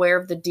were made aware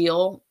of the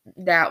deal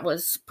that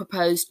was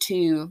proposed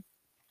to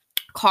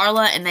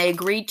Carla, and they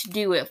agreed to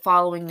do it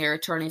following their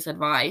attorney's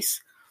advice.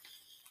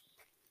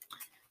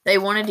 They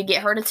wanted to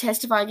get her to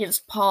testify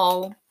against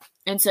Paul,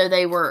 and so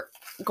they were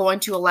going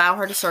to allow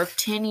her to serve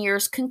 10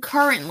 years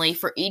concurrently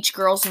for each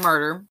girl's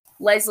murder,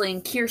 Leslie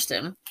and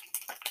Kirsten,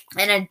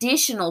 an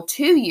additional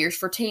 2 years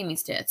for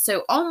Tammy's death.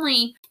 So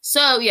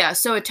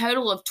a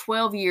total of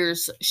 12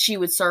 years she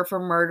would serve for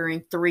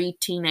murdering 3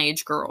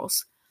 teenage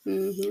girls.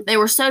 They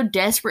were so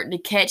desperate to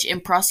catch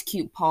and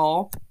prosecute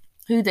Paul,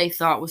 who they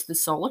thought was the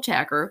sole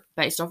attacker,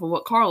 based off of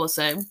what Carla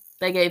said.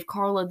 They gave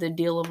Carla the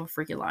deal of a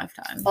freaking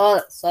lifetime. Oh,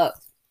 that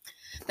sucks.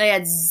 They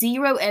had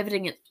zero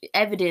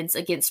evidence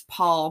against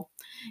Paul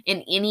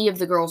in any of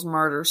the girls'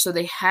 murders, so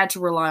they had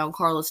to rely on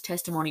Carla's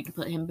testimony to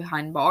put him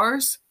behind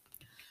bars.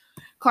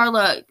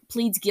 Carla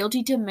pleads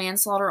guilty to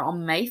manslaughter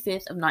on May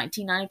 5th of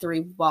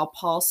 1993 while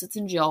Paul sits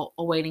in jail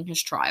awaiting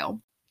his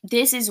trial.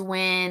 This is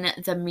when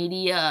the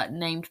media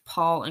named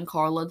Paul and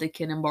Carla the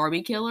Ken and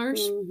Barbie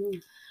Killers.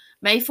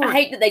 May 4th. I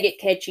hate that they get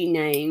catchy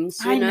names.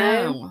 I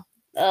know.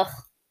 Ugh.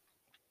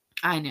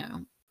 I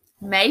know.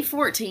 May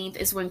 14th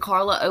is when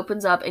Carla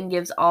opens up and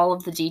gives all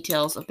of the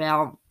details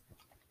about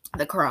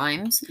the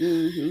crimes.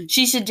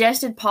 She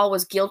suggested Paul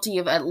was guilty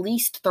of at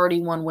least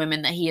 31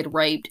 women that he had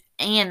raped,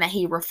 and that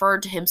he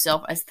referred to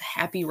himself as the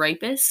happy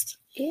rapist.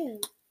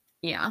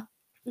 Yeah.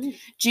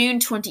 June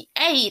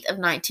 28th of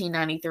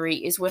 1993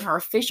 is when her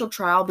official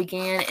trial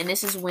began, and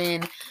this is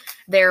when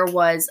there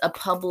was a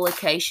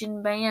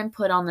publication ban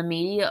put on the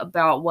media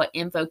about what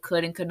info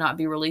could and could not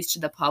be released to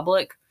the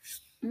public.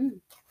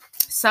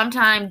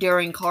 Sometime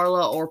during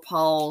Carla or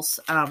Paul's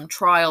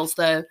trials,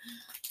 though,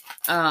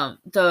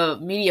 the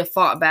media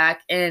fought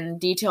back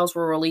and details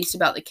were released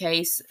about the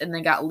case, and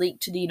they got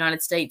leaked to the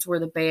United States where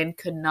the ban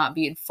could not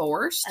be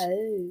enforced.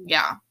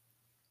 Yeah.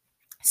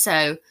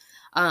 So,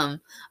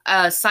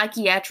 a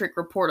psychiatric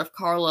report of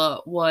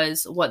Carla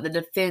was what the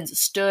defense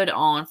stood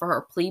on for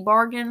her plea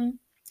bargain,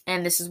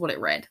 and this is what it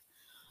read.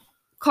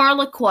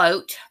 Carla,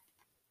 quote,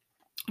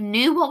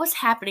 knew what was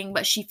happening,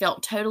 but she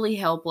felt totally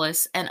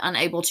helpless and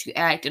unable to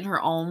act in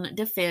her own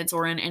defense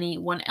or in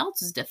anyone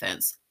else's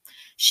defense.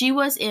 She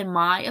was, in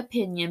my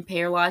opinion,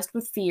 paralyzed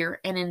with fear,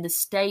 and in the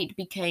state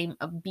became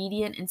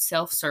obedient and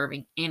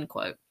self-serving, end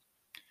quote.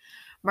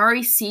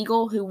 Murray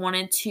Siegel, who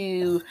wanted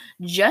to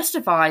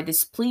justify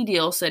this plea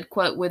deal, said,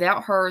 quote,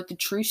 without her, the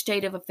true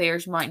state of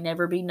affairs might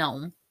never be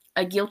known.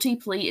 A guilty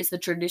plea is the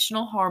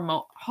traditional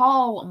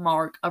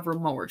hallmark of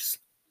remorse.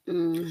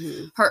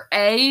 Her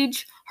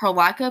age, her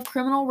lack of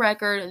criminal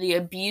record, the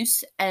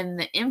abuse, and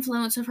the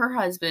influence of her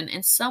husband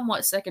in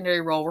somewhat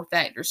secondary role were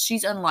factors.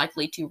 She's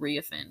unlikely to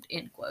reoffend,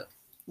 end quote.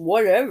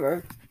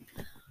 Whatever.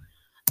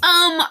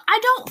 I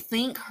don't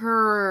think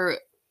her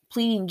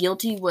pleading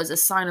guilty was a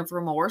sign of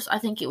remorse. I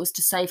think it was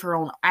to save her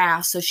own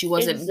ass so she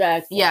wasn't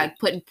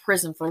put in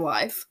prison for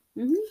life.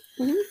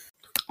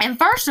 And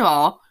first of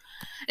all,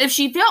 if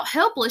she felt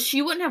helpless,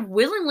 she wouldn't have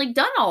willingly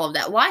done all of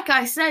that. Like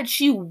I said,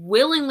 she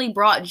willingly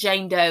brought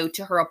Jane Doe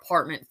to her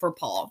apartment for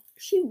Paul.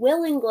 She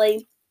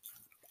willingly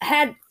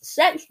had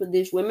sex with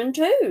these women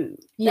too.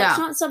 Yeah. That's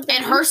not something.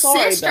 And her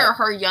sister,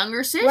 her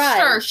younger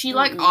sister, she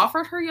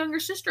offered her younger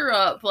sister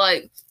up,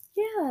 as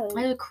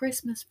a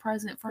Christmas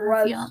present for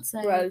her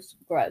fiance.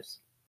 Gross.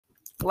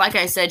 Like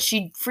I said,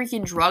 she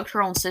freaking drugged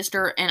her own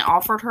sister and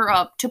offered her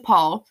up to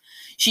Paul.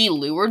 She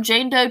lured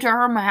Jane Doe to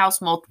her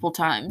house multiple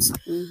times.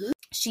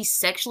 She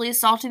sexually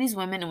assaulted these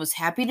women and was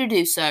happy to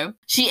do so.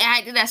 She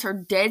acted as her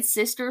dead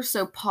sister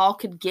so Paul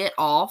could get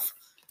off.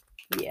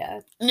 Yeah.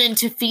 And then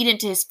to feed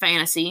into his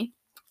fantasy,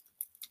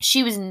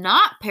 she was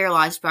not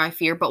paralyzed by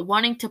fear, but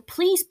wanting to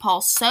please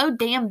Paul so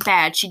damn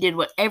bad she did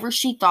whatever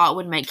she thought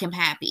would make him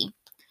happy.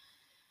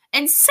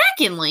 And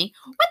secondly,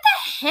 what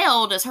the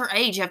hell does her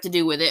age have to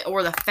do with it,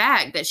 or the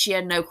fact that she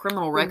had no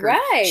criminal record?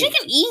 Right. She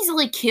can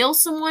easily kill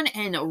someone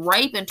and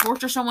rape and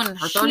torture someone in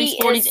her 30s, She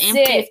 40s, is and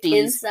sick 50s.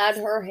 inside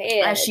her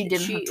head. As she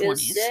did in her 20s.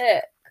 Is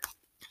sick.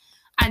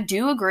 I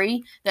do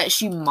agree that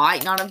she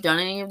might not have done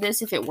any of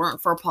this if it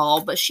weren't for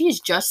Paul, but she is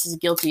just as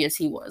guilty as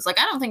he was. Like,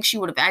 I don't think she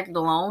would have acted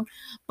alone,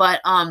 but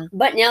now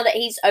that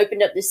he's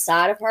opened up this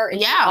side of her, and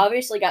she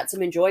obviously got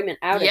some enjoyment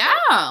out of it.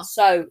 Yeah.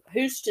 So,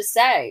 who's to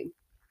say?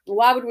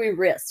 Why would we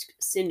risk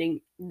sending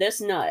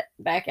this nut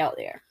back out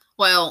there?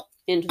 Well,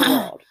 into the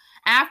world.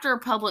 After a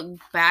public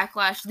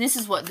backlash, this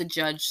is what the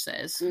judge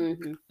says.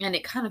 Mm-hmm. And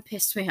it kind of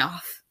pissed me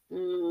off.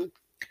 Mm.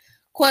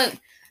 Quote,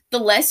 the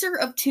lesser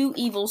of two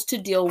evils to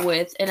deal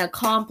with, an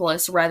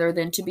accomplice, rather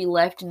than to be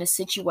left in a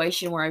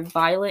situation where a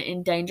violent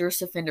and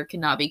dangerous offender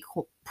cannot be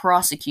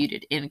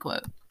prosecuted, end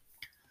quote.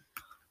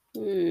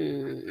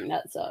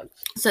 That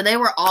sucks. So they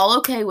were all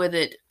okay with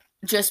it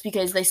just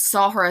because they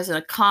saw her as an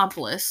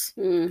accomplice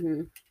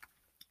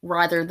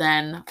rather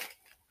than...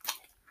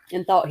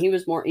 And thought he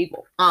was more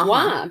evil.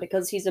 Why?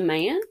 Because he's a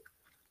man?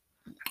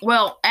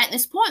 Well, at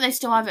this point, they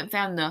still haven't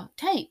found the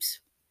tapes.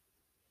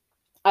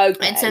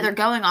 Okay. And so they're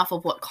going off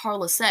of what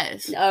Carla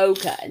says.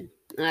 Okay.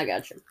 I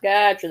gotcha.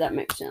 Gotcha. That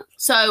makes sense.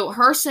 So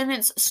her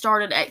sentence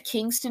started at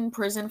Kingston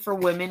Prison for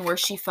Women, where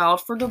she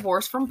filed for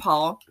divorce from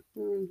Paul.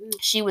 Mm-hmm.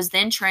 She was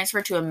then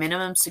transferred to a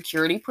minimum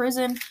security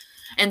prison.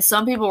 And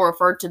some people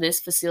referred to this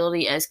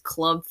facility as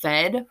Club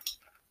Fed.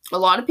 A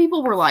lot of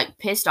people were, like,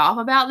 pissed off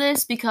about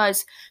this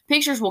because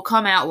pictures will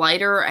come out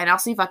later, and I'll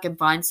see if I can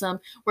find some,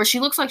 where she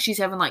looks like she's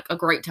having, like, a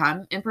great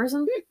time in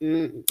prison.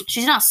 Mm-hmm.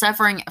 She's not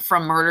suffering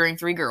from murdering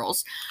 3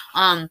 girls.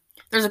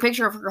 There's a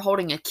picture of her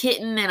holding a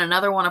kitten and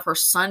another one of her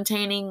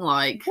suntanning,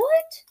 like...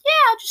 What?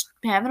 Yeah, just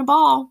having a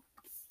ball.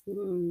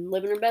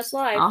 Living her best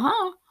life.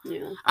 Uh-huh.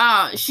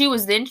 Yeah. She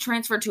was then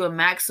transferred to a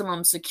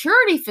maximum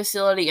security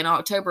facility in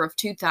October of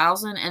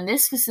 2000, and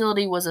this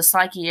facility was a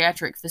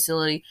psychiatric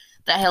facility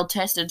that held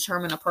tests to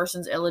determine a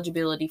person's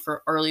eligibility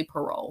for early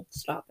parole.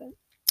 Stop it.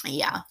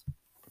 Yeah.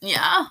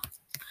 Yeah.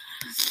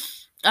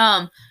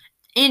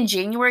 In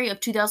January of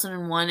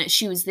 2001,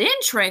 she was then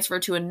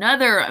transferred to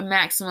another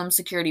maximum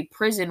security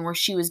prison where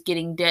she was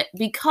getting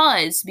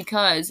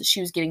because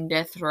she was getting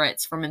death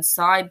threats from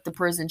inside the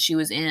prison she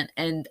was in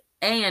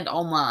and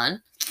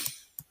online.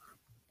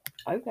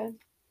 Okay.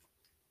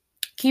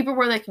 Keep her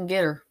where they can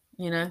get her,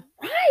 you know?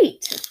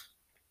 Right.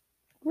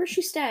 Where'd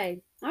she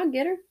stay? I'll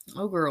get her.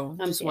 Oh, girl.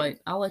 I'm just kidding. wait.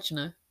 I'll let you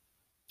know.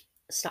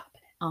 Stop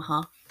it.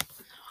 Uh-huh.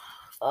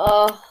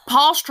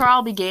 Paul's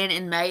trial began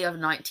in May of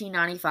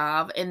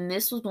 1995, and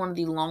this was one of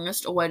the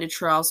longest awaited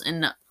trials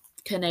in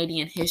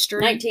Canadian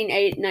history.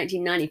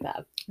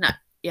 1995. No.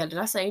 Yeah, did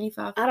I say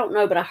 85? I don't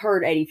know, but I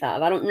heard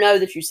 85. I don't know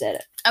that you said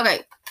it. Okay.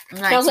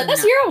 I was like,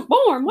 that's the year I was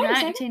born. Wait a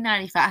second.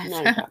 1995.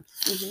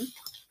 95.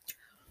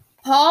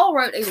 Paul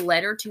wrote a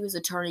letter to his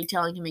attorney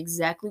telling him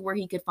exactly where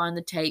he could find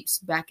the tapes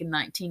back in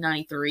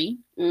 1993.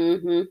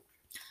 Mm-hmm.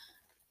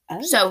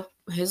 Oh. So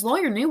his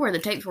lawyer knew where the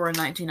tapes were in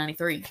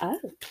 1993. Oh.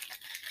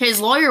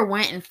 His lawyer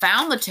went and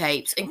found the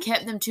tapes and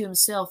kept them to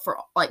himself for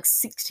like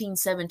 16,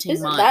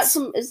 17 months.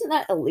 Isn't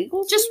that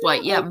illegal? Just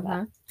wait, yeah.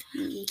 Okay.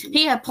 Mm-hmm.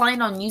 He had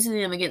planned on using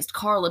them against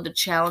Carla to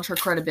challenge her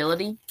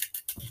credibility.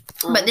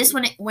 But this,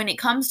 when it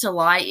comes to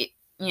light,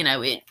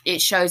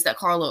 it shows that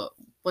Carla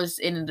was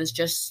in it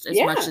just as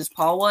much as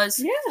Paul was.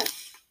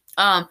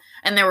 Yeah.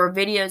 And there were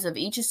videos of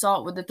each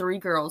assault with the 3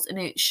 girls, and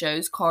it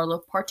shows Carla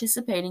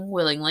participating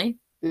willingly.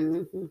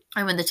 Mm-hmm.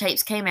 And when the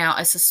tapes came out,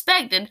 as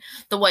suspected,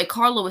 the way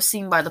Carla was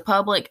seen by the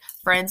public,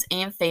 friends,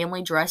 and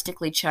family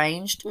drastically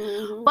changed.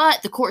 Mm-hmm.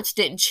 But the courts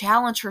didn't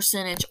challenge her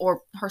sentence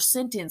or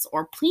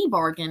plea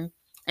bargain,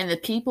 and the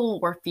people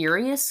were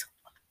furious.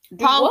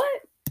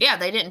 What? Yeah,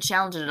 they didn't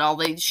challenge it at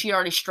all. She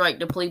already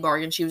striked a plea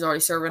bargain. She was already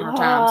serving her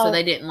time, so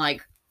they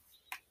didn't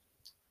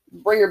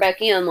bring her back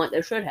in like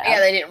they should have. Yeah,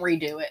 they didn't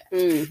redo it.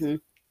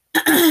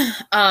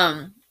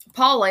 Mm-hmm.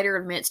 Paul later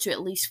admits to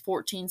at least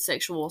 14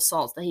 sexual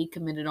assaults that he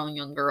committed on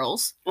young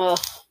girls. Ugh.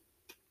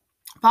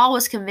 Paul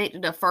was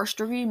convicted of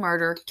first-degree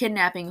murder,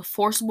 kidnapping,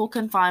 forcible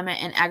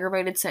confinement, and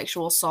aggravated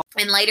sexual assault,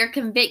 and later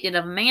convicted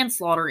of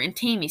manslaughter in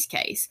Tammy's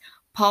case.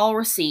 Paul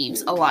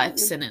receives a life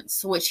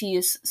sentence, which he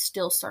is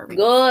still serving.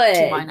 Good.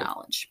 To my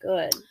knowledge.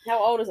 Good.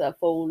 How old is that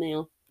fool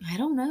now? I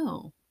don't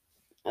know.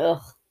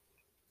 Ugh.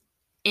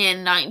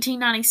 In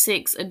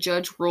 1996, a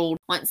judge ruled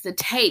once the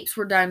tapes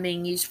were done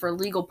being used for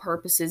legal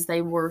purposes,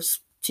 they were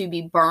to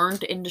be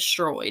burned and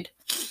destroyed.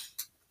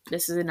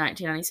 This is in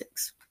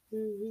 1996.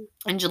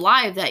 Mm-hmm. In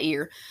July of that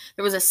year,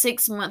 there was a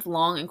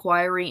 6-month-long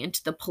inquiry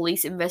into the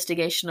police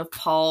investigation of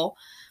Paul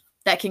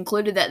that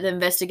concluded that the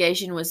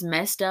investigation was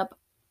messed up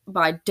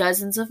by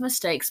dozens of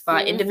mistakes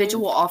by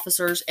individual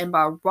officers and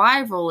by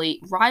rivalries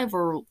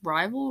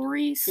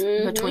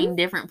between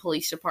different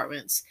police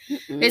departments.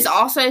 It's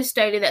also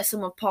stated that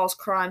some of Paul's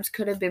crimes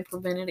could have been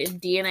prevented if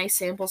DNA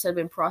samples had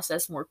been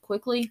processed more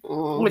quickly,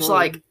 which,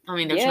 like, I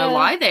mean, there's no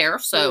lie there.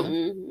 So,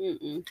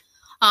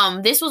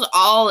 this was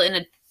all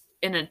in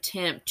an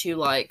attempt to,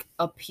 like,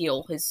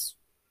 appeal his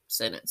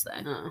sentence,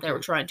 though. They were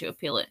trying to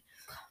appeal it.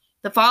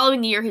 The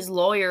following year, his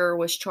lawyer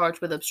was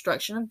charged with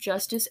obstruction of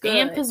justice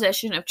and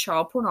possession of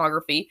child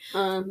pornography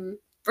for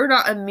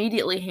not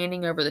immediately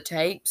handing over the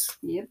tapes.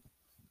 Yep.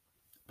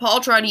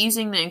 Paul tried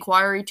using the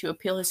inquiry to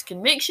appeal his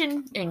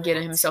conviction and get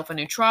himself a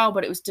new trial,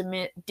 but it was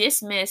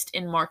dismissed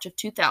in March of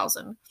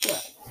 2000.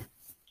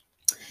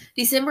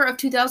 December of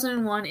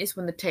 2001 is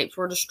when the tapes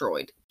were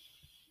destroyed.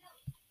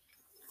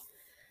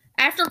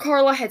 After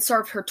Carla had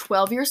served her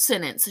 12-year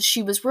sentence,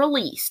 she was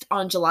released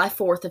on July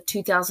 4th of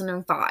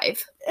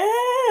 2005.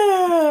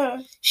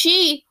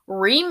 She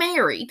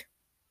remarried.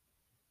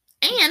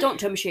 And don't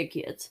tell me she had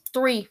kids.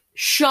 3.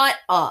 Shut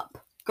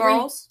up.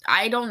 Girls?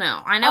 I don't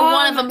know. I know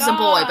one of them's a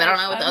boy, but I don't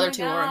know what the other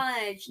 2 are.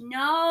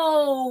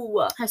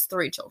 No. Has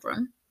 3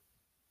 children.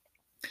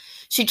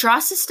 She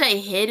tries to stay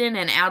hidden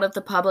and out of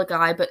the public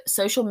eye, but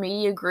social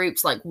media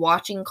groups like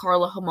Watching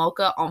Carla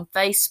Homolka on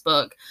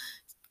Facebook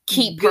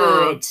keep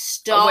her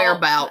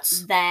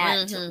whereabouts.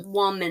 That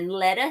woman.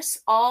 Let us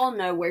all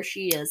know where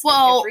she is.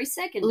 Well, every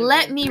second.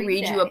 Let me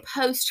read you a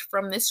post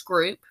from this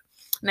group.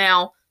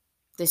 Now,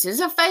 this is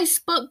a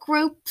Facebook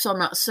group, so I'm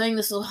not saying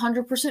this is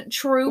 100%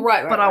 true,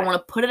 but I want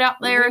to put it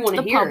out there to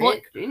the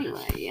public.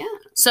 Anyway, yeah.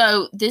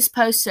 So, this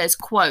post says,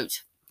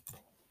 quote,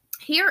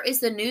 "Here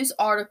is the news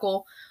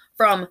article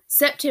from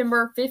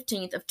September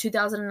 15th of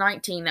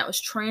 2019 that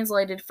was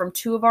translated from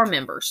 2 of our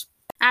members.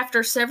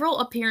 After several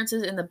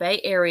appearances in the Bay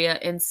Area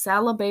and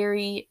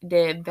Salaberry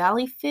de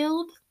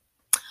Valleyfield,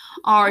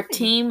 our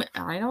team,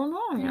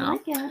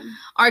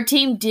 our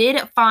team did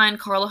find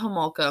Carla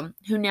Homolka,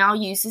 who now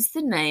uses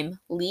the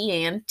name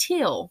Leanne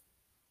Till."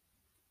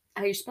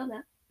 How do you spell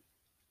that?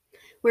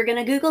 We're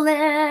going to Google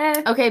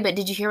it. Okay, but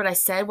did you hear what I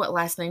said? What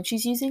last name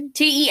she's using?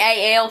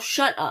 Teal.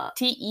 Shut up.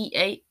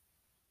 Teale,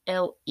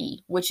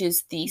 which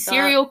is the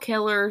serial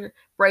killer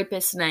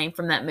rapist name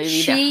from that movie.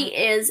 She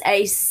is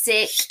a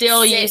sick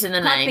using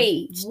the puppy.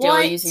 Name.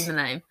 Still using the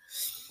name.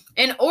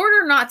 In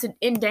order not to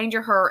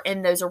endanger her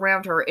and those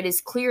around her, it is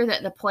clear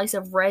that the place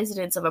of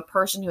residence of a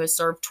person who has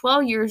served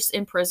 12 years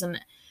in prison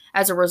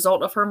as a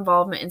result of her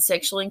involvement in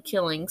sexual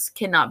killings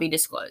cannot be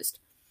disclosed.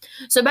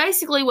 So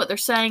basically what they're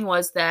saying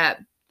was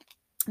that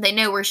they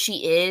know where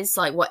she is,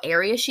 like what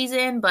area she's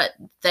in, but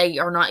they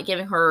are not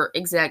giving her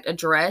exact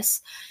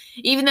address.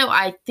 Even though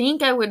I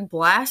think I would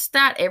blast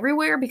that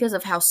everywhere because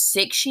of how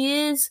sick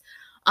she is,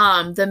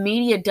 the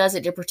media does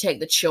it to protect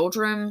the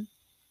children,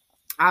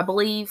 I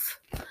believe.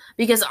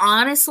 Because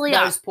honestly,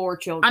 those poor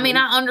children. I mean,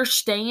 I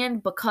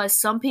understand because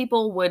some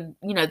people would,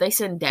 they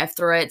send death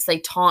threats, they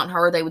taunt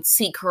her, they would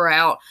seek her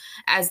out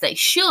as they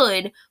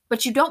should,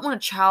 but you don't want a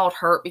child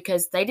hurt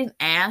because they didn't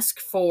ask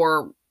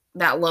for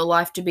that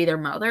lowlife to be their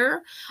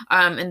mother,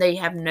 and they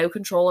have no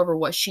control over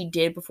what she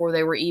did before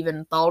they were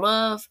even thought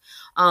of.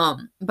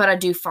 But I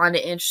do find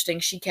it interesting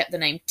she kept the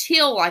name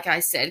Till, like I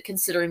said,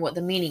 considering what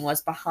the meaning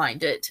was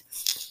behind it.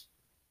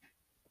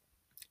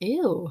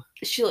 Ew.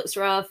 She looks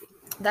rough.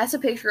 That's a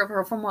picture of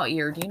her from what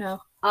year? Do you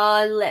know?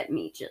 Let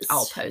me just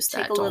I'll post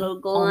take that a little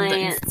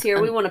glance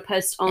here. We want to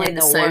post only the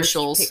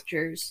socials. Worst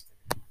pictures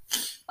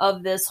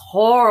of this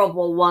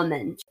horrible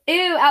woman.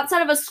 Ew,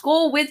 outside of a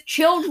school with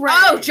children.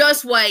 Oh,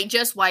 just wait.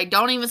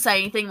 Don't even say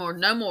anything more.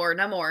 No more.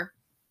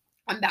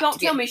 Don't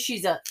tell me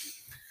she's a...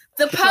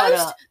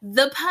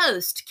 The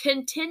post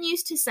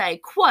continues to say,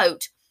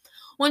 quote,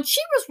 "When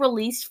she was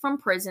released from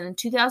prison in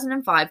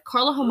 2005,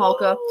 Carla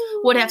Homolka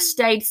would have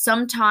stayed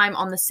some time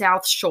on the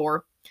South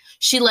Shore.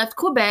 She left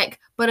Quebec,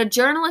 but a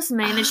journalist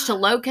managed to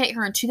locate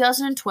her in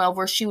 2012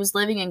 where she was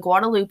living in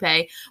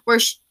Guadalupe,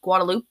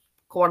 Guadalupe?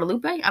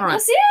 I don't know.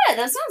 That's it.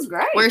 That sounds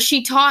great. Where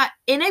she taught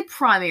in a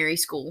primary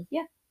school.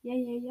 Yeah.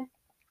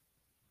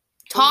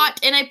 Taught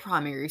in a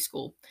primary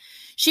school.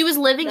 She was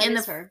living in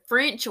the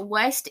French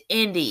West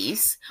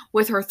Indies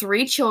with her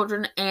 3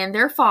 children and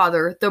their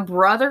father, the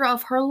brother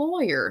of her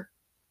lawyer.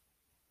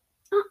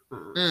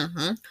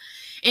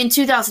 In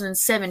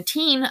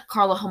 2017,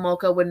 Carla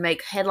Homolka would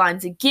make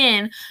headlines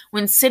again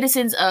when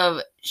citizens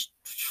of...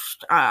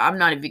 I'm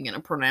not even going to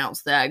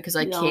pronounce that because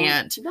I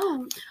can't.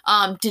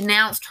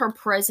 Denounced her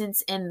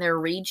presence in their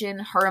region,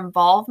 her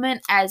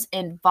involvement as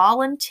a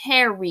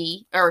volunteer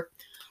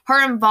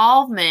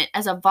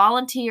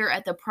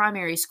at the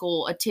primary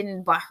school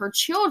attended by her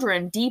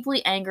children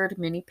deeply angered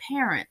many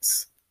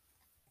parents.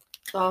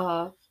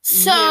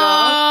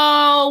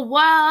 So,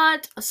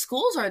 what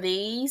schools are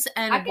these,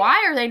 and why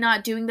are they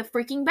not doing the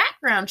freaking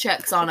background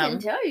checks on them? I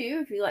can tell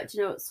you if you'd like to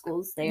know what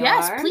schools they are.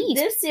 Yes, please.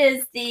 This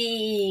is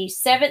the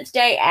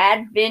Seventh-day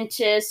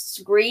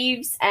Adventist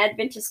Greaves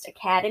Adventist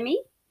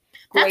Academy.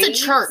 That's a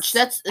church.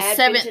 That's the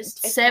Seventh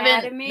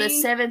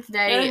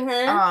Day.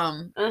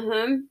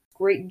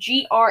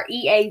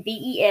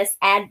 Greaves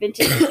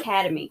Adventist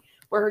Academy.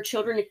 where her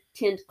children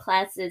attend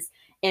classes,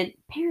 and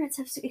parents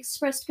have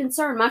expressed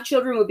concern. My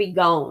children would be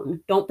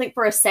gone. Don't think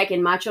for a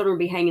second my children would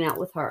be hanging out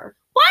with her.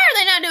 Why are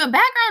they not doing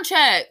background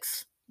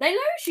checks? They know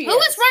she Who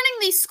is running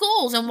these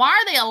schools, and why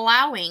are they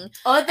allowing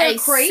other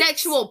creeps,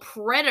 sexual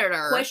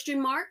predator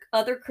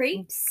other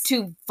creeps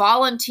to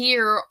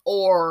volunteer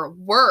or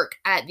work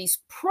at these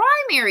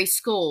primary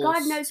schools?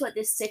 God knows what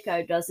this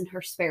sicko does in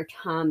her spare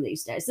time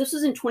these days. This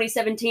was in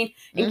 2017,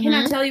 and can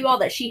I tell you all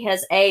that she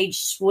has aged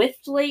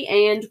swiftly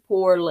and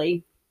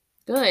poorly?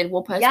 Good.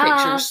 We'll post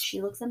pictures.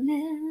 She looks a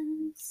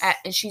mess.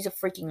 And she's a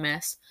freaking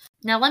mess.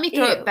 Now, let me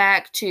throw it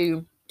back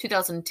to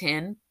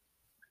 2010.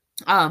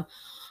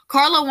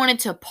 Carla wanted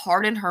to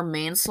pardon her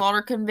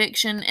manslaughter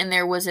conviction, and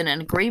there was an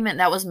agreement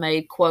that was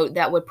made, quote,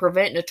 that would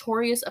prevent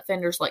notorious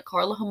offenders like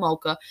Karla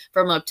Homolka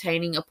from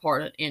obtaining a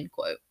pardon, end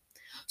quote.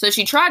 So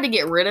she tried to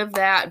get rid of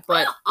that,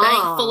 but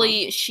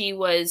thankfully she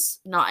was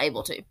not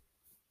able to.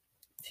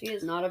 She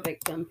is not a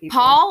victim, people.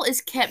 Paul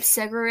is kept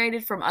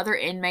segregated from other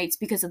inmates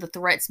because of the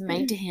threats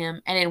made to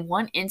him, and in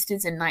one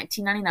instance in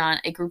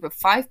 1999, a group of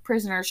 5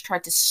 prisoners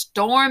tried to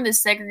storm the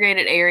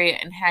segregated area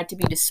and had to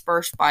be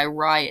dispersed by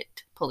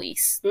riot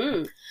police.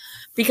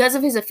 Because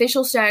of his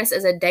official status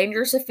as a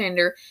dangerous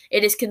offender,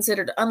 it is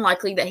considered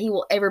unlikely that he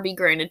will ever be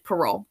granted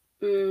parole.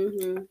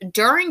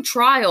 During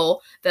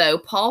trial, though,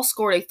 Paul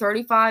scored a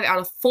 35 out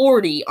of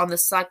 40 on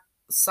the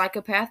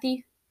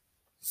psychopathy?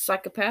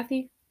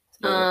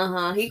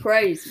 He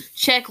crazy.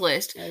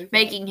 Checklist,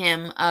 making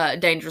him a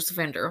dangerous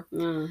offender.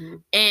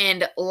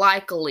 And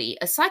likely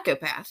a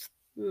psychopath.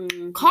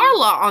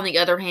 Carla, on the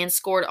other hand,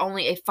 scored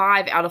only a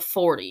 5 out of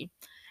 40.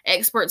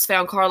 Experts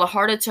found Carla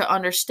harder to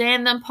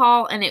understand than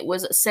Paul, and it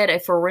was said a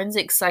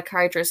forensic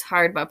psychiatrist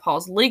hired by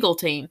Paul's legal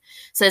team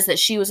says that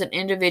she was an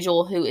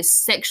individual who is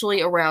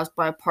sexually aroused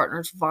by a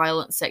partner's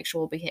violent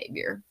sexual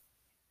behavior.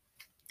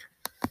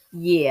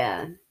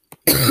 Yeah.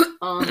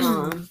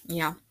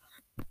 Yeah.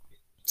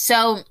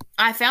 So,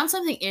 I found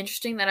something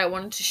interesting that I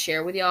wanted to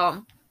share with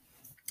y'all.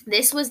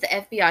 This was the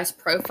FBI's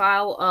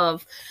profile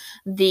of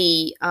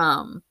the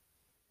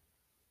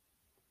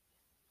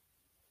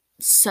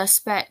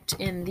suspect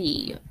in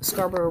the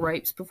Scarborough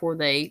rapes before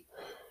they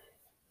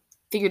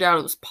figured out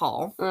it was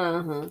Paul.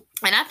 And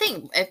I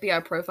think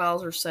FBI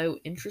profiles are so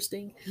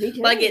interesting.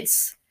 Like,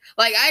 it's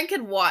like I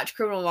could watch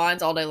Criminal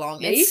Minds all day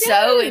long. It's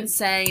so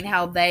insane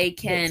how they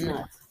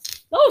can.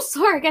 Oh,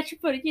 sorry, I got your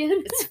foot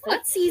again. It's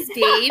footsies,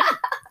 babe.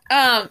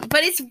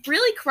 But it's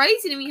really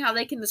crazy to me how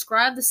they can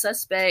describe the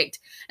suspect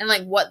and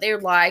like what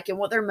they're like and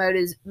what their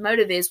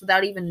motive is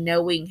without even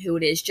knowing who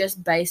it is,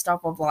 just based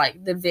off of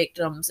like the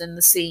victims and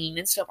the scene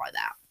and stuff like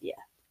that. Yeah.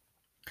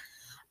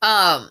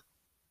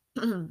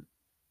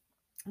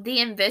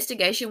 The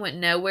investigation went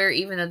nowhere,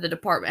 even though the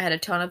department had a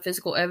ton of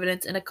physical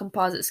evidence and a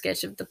composite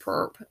sketch of the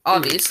perp.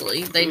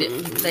 Obviously, they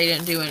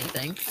didn't do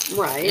anything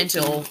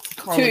until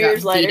Carla 2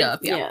 years got beat later.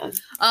 up. Yeah.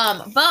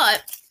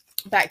 But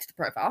back to the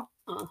profile.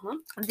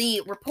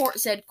 The report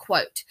said,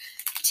 quote,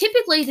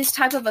 typically this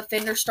type of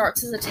offender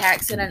starts his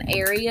attacks in an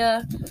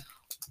area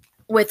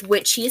with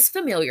which he is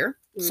familiar.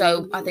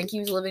 So I think he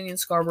was living in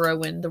Scarborough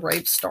when the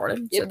rapes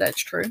started. So that's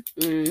true.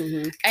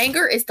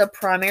 Anger is the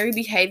primary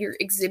behavior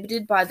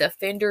exhibited by the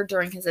offender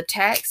during his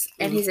attacks,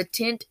 and his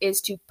intent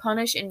is to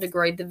punish and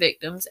degrade the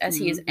victims, as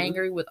he is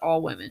angry with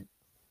all women.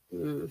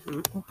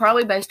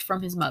 Probably based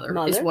from his mother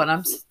is what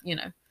I'm,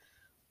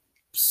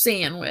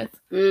 seeing with.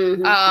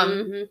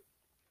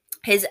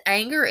 His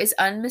anger is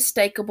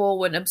unmistakable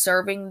when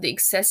observing the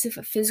excessive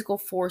physical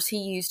force he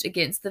used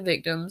against the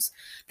victims.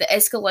 The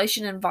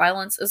escalation in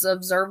violence is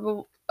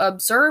observable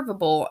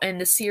in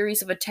the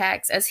series of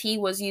attacks, as he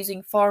was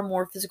using far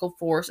more physical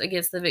force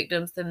against the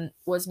victims than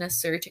was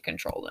necessary to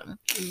control them.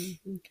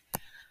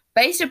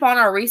 Based upon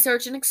our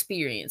research and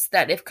experience,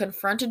 that if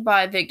confronted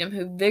by a victim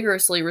who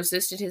vigorously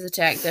resisted his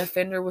attack, the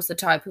offender was the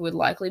type who would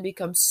likely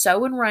become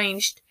so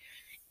enraged,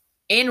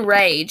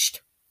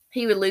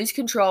 he would lose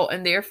control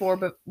and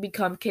therefore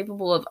become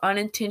capable of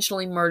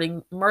unintentionally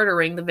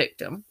murdering the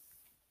victim.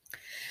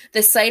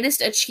 The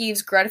sadist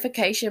achieves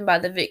gratification by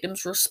the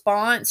victim's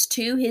response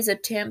to his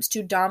attempts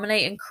to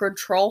dominate and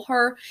control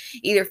her,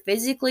 either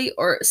physically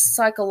or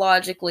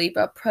psychologically,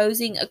 by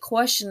posing a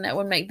question that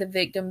would make the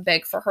victim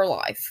beg for her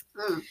life.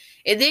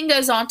 It then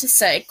goes on to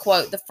say,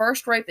 quote, the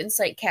first rape in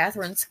St.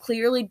 Catharines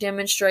clearly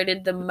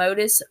demonstrated the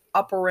modus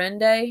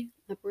operandi.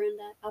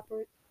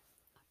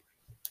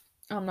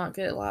 I'm not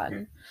good at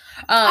Latin.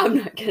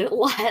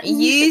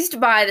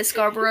 Used by the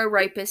Scarborough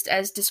rapist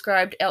as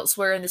described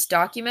elsewhere in this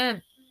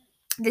document.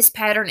 This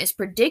pattern is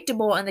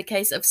predictable in the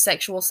case of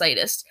sexual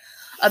sadists.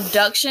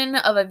 Abduction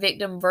of a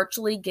victim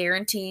virtually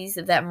guarantees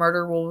that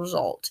murder will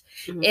result.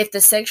 If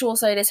the sexual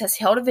sadist has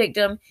held a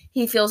victim,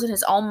 he feels in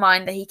his own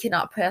mind that he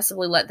cannot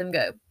possibly let them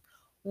go.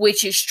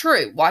 Which is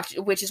true.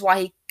 Which is why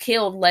he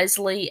killed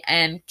Leslie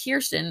and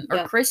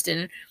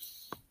Kristen,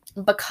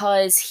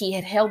 because he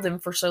had held them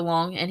for so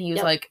long, and he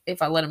was like,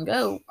 if I let them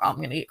go, I'm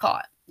going to get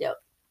caught.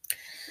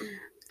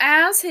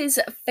 as his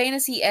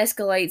fantasy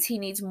escalates, he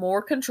needs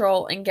more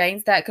control and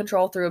gains that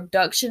control through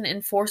abduction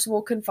and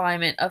forcible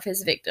confinement of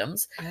his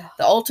victims.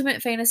 The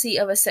ultimate fantasy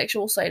of a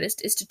sexual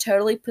sadist is to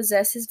totally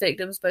possess his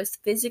victims both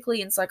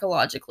physically and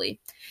psychologically.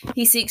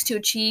 He seeks to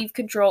achieve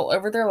control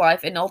over their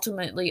life and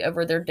ultimately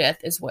over their death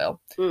as well.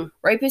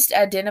 Rapists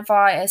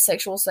identify as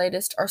sexual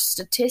sadists are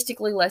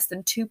statistically less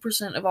than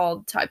 2% of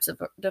all types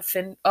of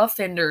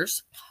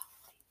offenders.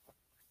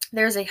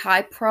 There's a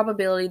high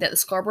probability that the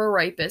Scarborough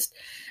rapist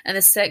and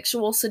the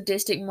sexual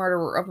sadistic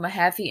murderer of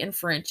Mahaffey and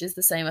French is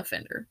the same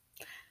offender.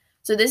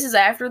 So this is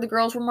after the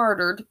girls were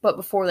murdered, but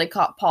before they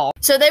caught Paul.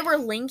 So they were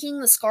linking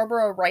the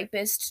Scarborough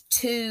rapist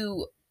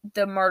to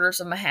the murders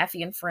of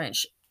Mahaffey and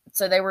French.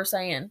 So they were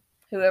saying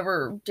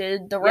whoever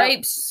did the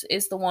rapes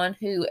is the one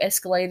who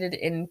escalated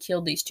and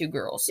killed these two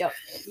girls. Yep.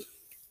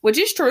 Which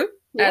is true,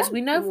 as we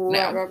know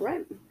now.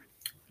 Right.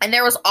 And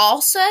there was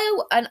also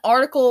an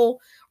article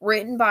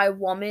written by a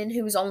woman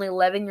who was only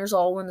 11 years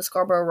old when the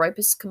Scarborough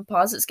Rapist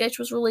composite sketch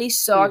was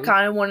released. So I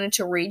kind of wanted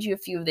to read you a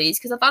few of these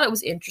because I thought it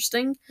was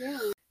interesting. Yeah.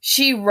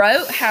 She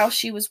wrote how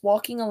she was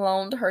walking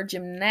alone to her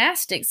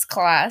gymnastics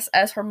class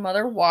as her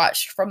mother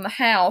watched from the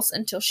house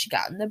until she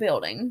got in the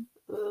building.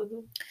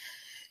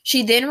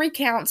 She then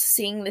recounts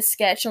seeing the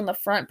sketch on the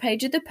front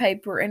page of the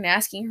paper and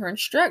asking her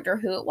instructor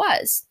who it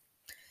was.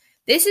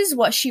 This is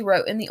what she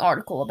wrote in the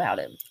article about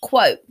it.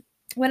 Quote,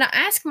 "When I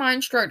ask my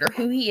instructor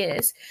who he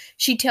is,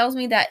 she tells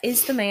me that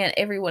is the man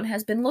everyone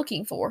has been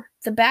looking for.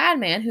 The bad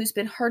man who's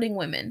been hurting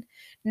women.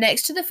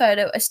 Next to the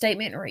photo, a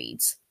statement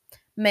reads,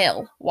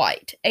 male,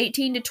 white,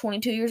 18 to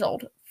 22 years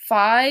old,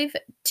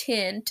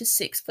 5'10" to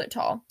 6 foot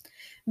tall,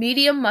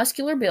 medium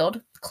muscular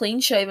build, clean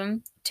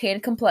shaven,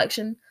 tan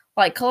complexion,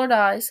 light colored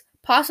eyes,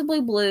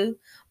 possibly blue,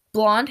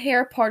 blonde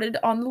hair parted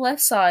on the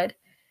left side,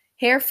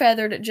 hair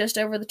feathered just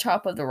over the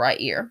top of the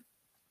right ear.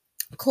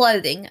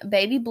 Clothing,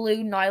 baby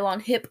blue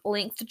nylon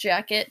hip-length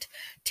jacket,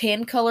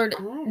 tan-colored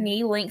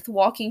knee-length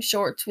walking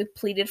shorts with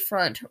pleated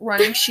front,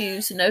 running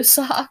shoes, no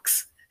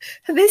socks."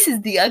 This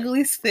is the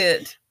ugliest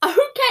fit.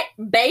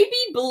 Okay, baby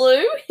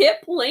blue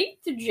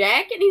hip-length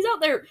jacket. He's out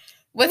there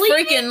with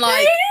freaking,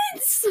 like,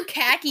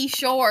 khaki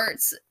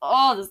shorts.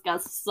 Oh, this guy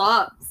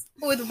sucks.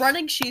 With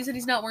running shoes and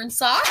he's not wearing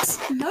socks?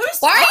 No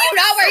socks. Why are you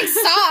not wearing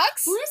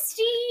socks?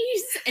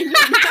 Listies.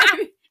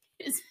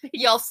 And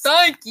y'all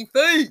stinky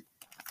feet.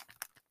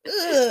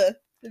 Ugh,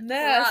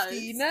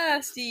 nasty,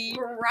 nasty,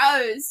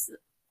 gross.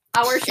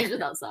 I wear shoes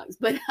without socks,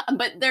 but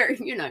they're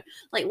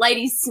like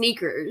ladies'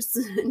 sneakers,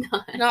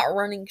 not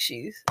running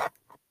shoes.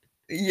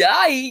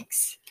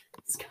 Yikes!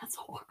 This guy's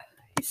horrible.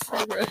 He's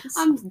so gross.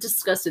 I'm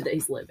disgusted that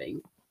he's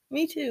living.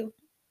 Me too.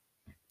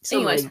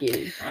 Anyways,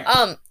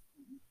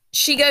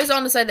 she goes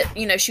on to say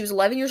that, she was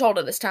 11 years old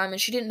at this time and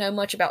she didn't know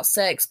much about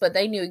sex, but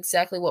they knew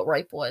exactly what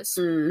rape was.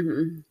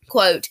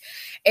 Quote,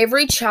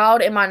 "Every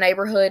child in my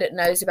neighborhood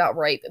knows about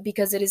rape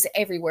because it is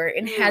everywhere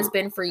and has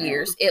been for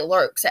years. It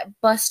lurks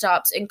at bus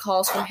stops and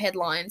calls from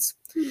headlines.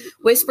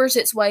 Whispers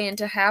its way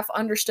into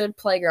half-understood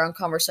playground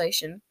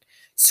conversation.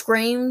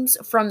 Screams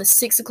from the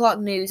 6 o'clock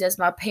news as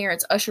my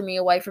parents usher me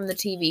away from the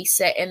TV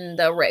set in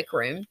the rec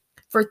room.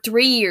 For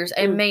 3 years,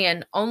 a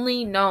man,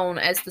 only known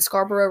as the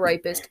Scarborough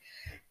Rapist,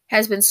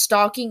 has been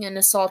stalking and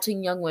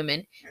assaulting young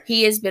women.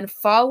 He has been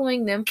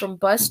following them from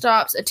bus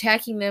stops,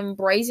 attacking them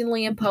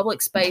brazenly in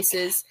public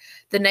spaces.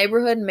 The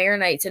neighborhood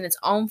marinates in its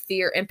own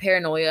fear and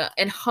paranoia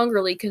and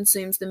hungrily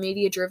consumes the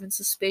media-driven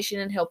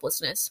suspicion and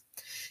helplessness.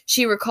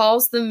 She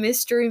recalls the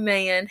mystery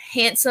man,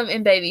 handsome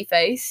and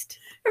baby-faced."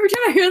 Every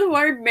time I hear the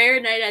word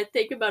marinate, I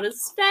think about a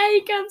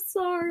steak. I'm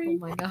sorry. Oh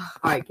my god.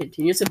 All right,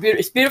 continue.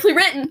 It's beautifully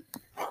written.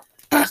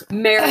 Just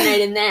marinate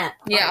in that.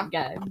 Yeah.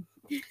 Right, go.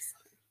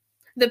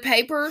 The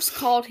papers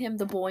called him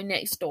the boy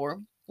next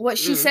door. What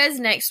she says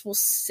next will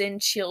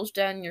send chills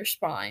down your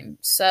spine.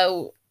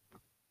 So,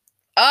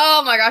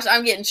 oh my gosh,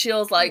 I'm getting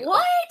chills. Like,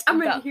 what?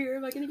 I'm ready to hear.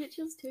 Am I going to get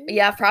chills too?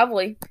 Yeah,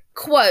 probably.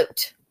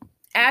 Quote,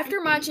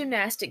 "After my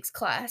gymnastics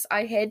class,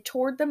 I head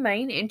toward the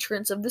main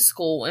entrance of the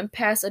school and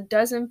pass a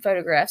dozen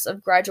photographs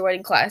of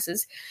graduating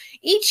classes,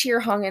 each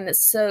year hung in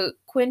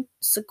sequentially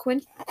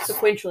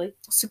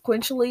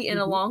in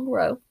a long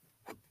row.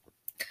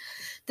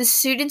 The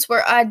students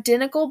wear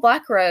identical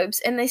black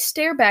robes, and they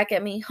stare back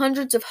at me,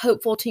 hundreds of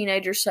hopeful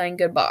teenagers saying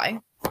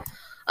goodbye.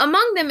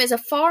 Among them is a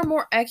far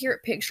more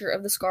accurate picture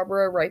of the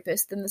Scarborough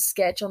Rapist than the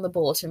sketch on the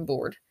bulletin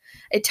board.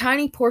 A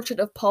tiny portrait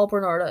of Paul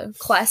Bernardo,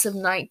 class of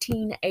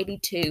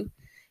 1982,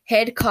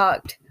 head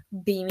cocked,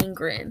 beaming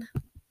grin."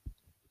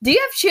 Do you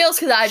have chills?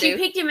 Because I do. She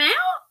picked him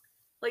out?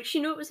 Like, she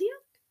knew it was him?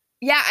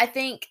 Yeah, I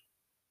think...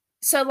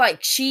 So,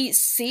 like, she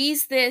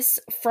sees this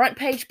front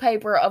page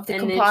paper of the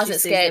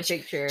composite sketch.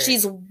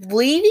 She's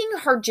leaving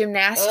her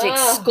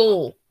gymnastics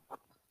school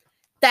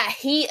that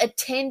he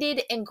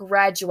attended and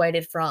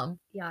graduated from.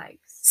 Yikes.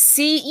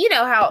 See, you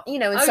know how,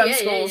 in some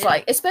schools,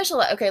 like,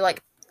 especially,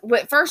 like,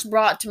 what first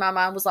brought to my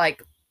mind was,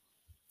 like,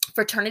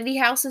 fraternity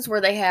houses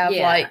where they have,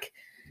 like,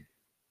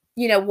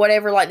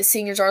 whatever, like, the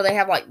seniors are, they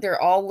have, like,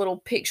 they're all little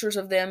pictures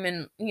of them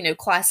in,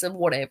 class of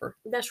whatever.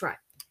 That's right.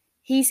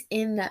 He's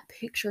in that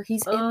picture.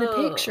 He's in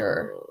the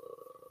picture.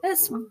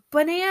 That's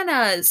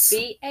bananas.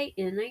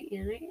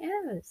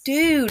 Bananas.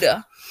 Dude.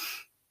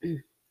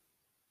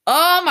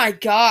 Oh my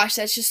gosh,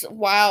 that's just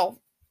wow.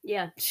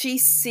 Yeah. She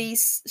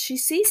sees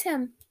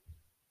him.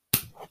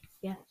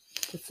 Yeah.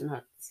 It's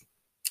nuts.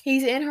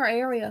 He's in her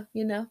area,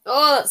 you know.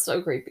 Oh, that's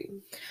so creepy.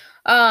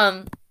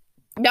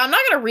 Now, I'm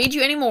not going to read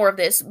you any more of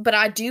this, but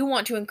I do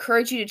want to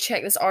encourage you to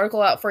check this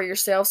article out for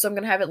yourself, so I'm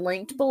going to have it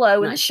linked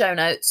below in the show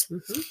notes.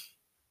 Mm-hmm.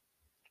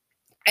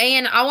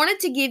 And I wanted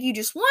to give you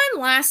just one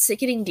last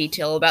sickening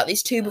detail about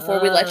these two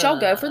before we let y'all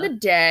go for the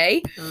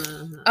day.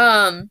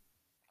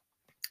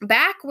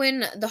 Back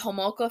when the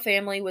Homolka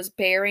family was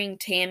burying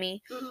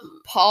Tammy,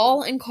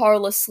 Paul and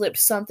Carla slipped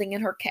something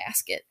in her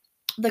casket.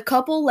 The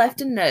couple left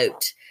a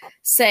note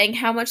saying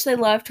how much they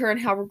loved her and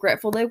how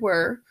regretful they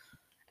were.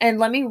 And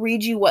let me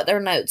read you what their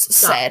notes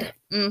said.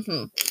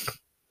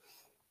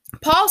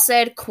 Paul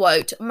said,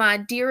 quote, "My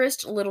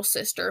dearest little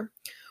sister,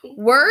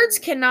 words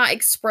cannot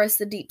express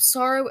the deep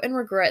sorrow and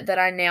regret that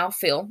I now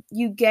feel.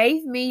 You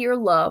gave me your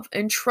love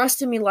and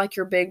trusted me like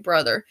your big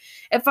brother.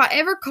 If I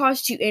ever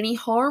caused you any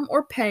harm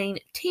or pain,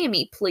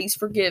 Tammy, please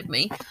forgive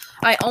me.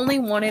 I only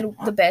wanted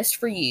the best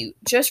for you,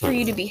 just for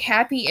you to be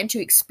happy and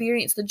to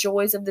experience the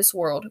joys of this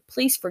world.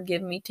 Please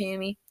forgive me,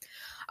 Tammy.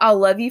 I'll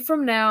love you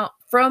from now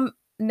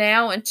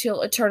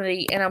until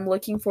eternity, and I'm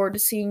looking forward to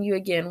seeing you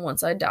again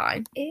once I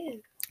die.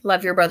 Ew.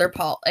 Love your brother,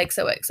 Paul.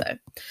 XOXO."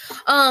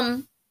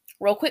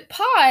 Real quick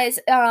pause.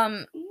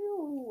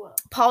 Ew.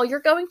 Paul, you're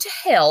going to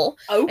hell,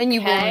 Okay. and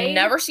you will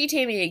never see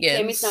Tammy again.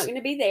 Tammy's not going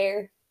to be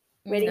there,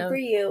 waiting for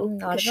you.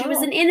 Not at She all.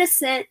 was an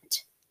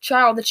innocent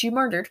child that you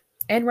murdered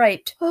and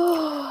raped.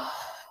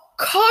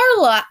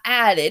 Carla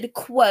added,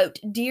 quote,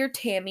 "Dear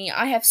Tammy,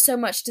 I have so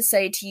much to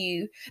say to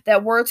you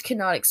that words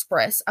cannot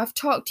express. I've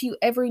talked to you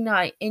every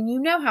night, and you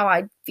know how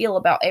I feel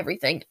about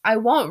everything. I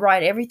won't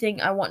write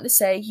everything I want to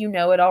say. You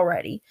know it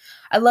already.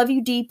 I love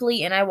you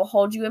deeply, and I will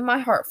hold you in my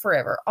heart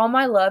forever. All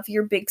my love,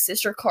 your big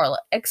sister, Carla.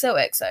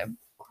 XOXO.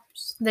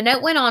 The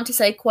note went on to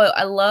say, quote,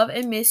 "I love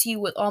and miss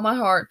you with all my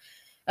heart.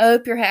 I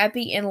hope you're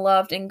happy and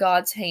loved in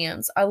God's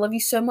hands. I love you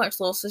so much,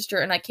 little sister,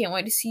 and I can't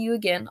wait to see you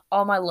again.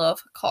 All my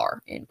love,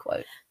 Car." End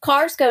quote.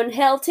 Car's going to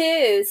hell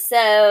too,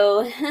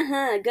 so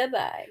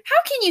goodbye.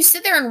 How can you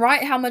sit there and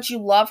write how much you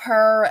love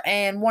her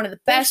and wanted the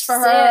best for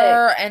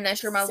her, and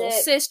that you're my little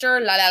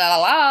sister, la la la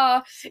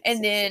la,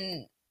 and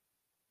then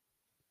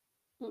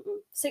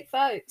sick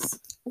folks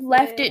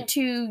left it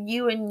to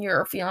you and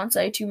your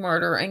fiance to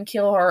murder and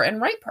kill her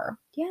and rape her?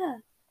 Yeah.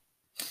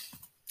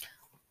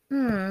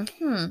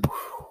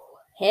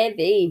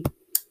 Heavy.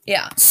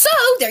 Yeah. So,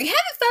 there you have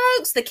it,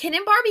 folks. The Ken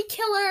and Barbie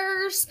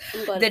Killers.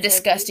 The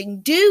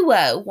disgusting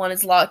duo. One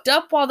is locked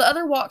up while the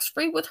other walks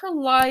free with her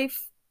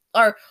life.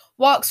 Or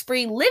walks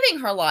free living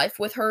her life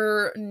with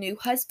her new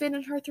husband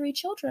and her 3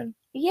 children.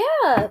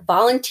 Yeah.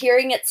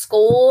 Volunteering at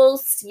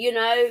schools. You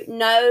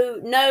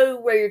know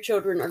where your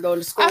children are going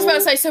to school. I was about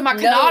to say, so my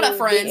Canada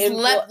friends,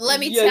 let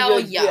me tell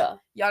ya.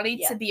 Y'all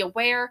need to be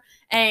aware.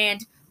 And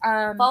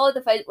follow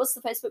what's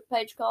the Facebook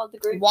page called? The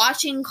group?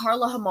 Watching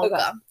Carla Homolka.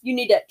 Okay. You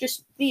need to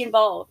just be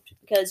involved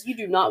because you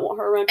do not want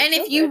her around. And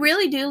if you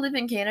really do live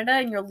in Canada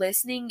and you're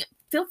listening,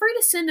 feel free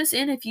to send us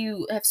in if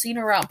you have seen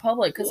her out in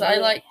public because I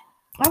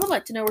would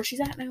like to know where she's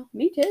at now.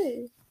 Me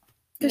too.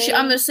 Because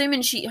I'm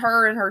assuming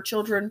her and her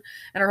children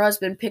and her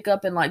husband pick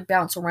up and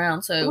bounce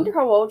around. So I wonder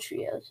how old she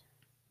is.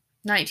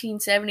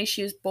 1970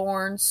 she was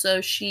born, so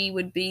she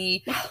would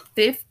be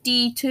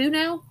 52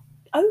 now.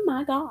 Oh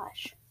my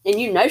gosh. And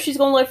you know she's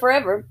going to live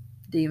forever.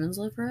 Demons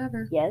live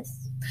forever.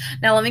 Yes.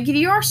 Now, let me give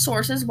you our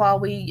sources while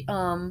we,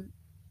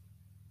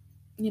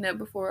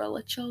 before I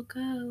let y'all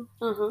go.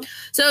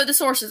 So, the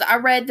sources. I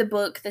read the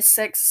book, The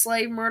Sex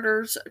Slave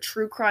Murders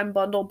True Crime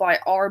Bundle by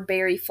R.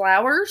 Barry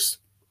Flowers.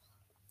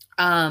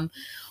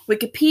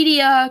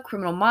 Wikipedia,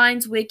 Criminal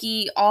Minds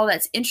Wiki, all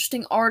that's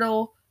interesting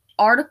article.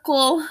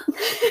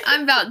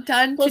 I'm about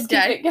done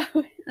today. Keep it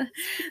going.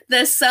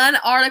 The Sun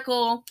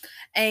article,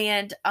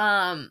 and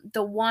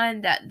the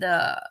one that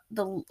the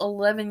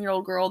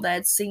 11-year-old girl that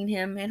had seen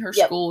him in her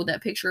school,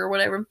 that picture or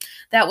whatever,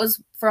 that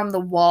was from the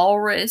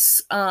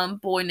Walrus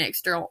Boy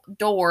Next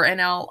Door,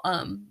 and I'll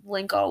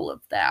link all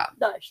of that.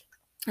 Nice.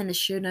 In the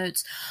show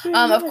notes.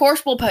 Of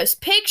course, we'll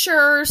post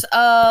pictures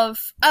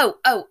of...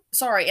 Oh,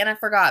 sorry, and I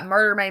forgot.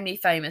 Murder Made Me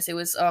Famous. It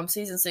was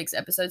season 6,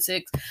 episode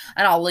 6,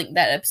 and I'll link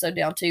that episode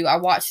down too. I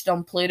watched it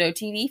on Pluto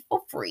TV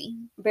for free.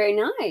 Very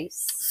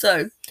nice.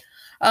 So,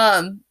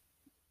 I'm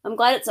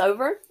glad it's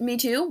over. Me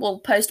too. We'll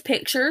post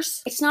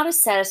pictures. It's not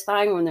as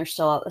satisfying when they're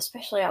still out,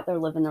 especially out there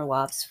living their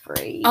lives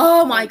free.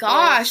 Oh my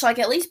gosh.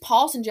 At least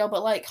Paul's in jail,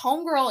 but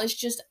Homegirl is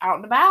just out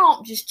and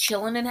about, just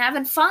chilling and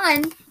having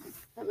fun.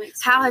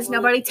 How has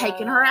nobody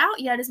taken her out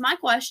yet is my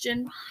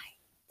question.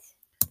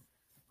 Right.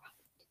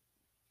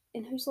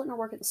 And who's letting her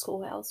work at the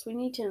schoolhouse? We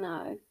need to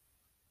know.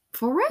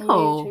 For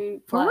real. We need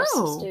to blast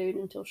this dude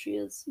until she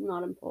is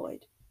not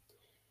employed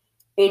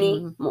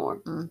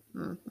anymore.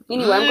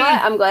 Anyway,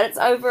 I'm glad it's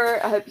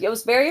over. I hope it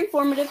was very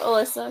informative,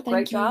 Alyssa.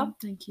 Great job.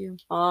 Thank you.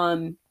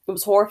 It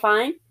was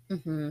horrifying.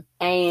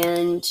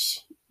 And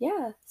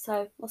yeah,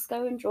 so let's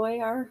go enjoy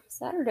our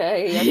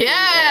Saturday.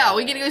 Yeah,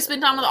 we get to go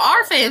spend time with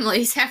our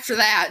families after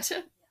that.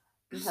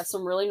 And have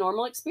some really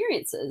normal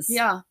experiences.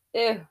 Yeah.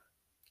 Ew.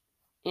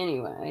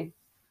 Anyway.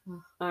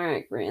 All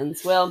right,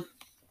 friends. Well,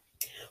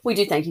 we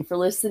do thank you for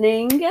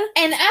listening.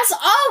 And as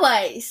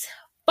always,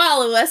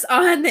 follow us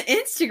on the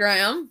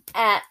Instagram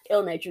At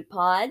Ill Natured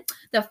Pod.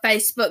 The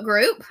Facebook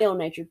group. Ill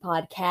Natured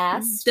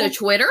Podcast. The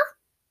Twitter.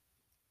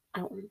 I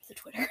don't remember the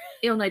Twitter.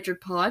 Ill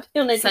Natured Pod.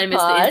 Ill Natured Same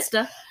Pod. as the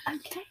Insta.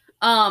 Okay.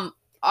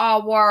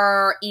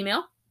 Our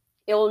email.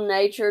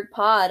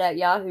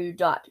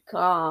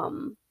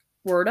 illnaturedpod@yahoo.com.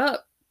 Word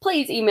up.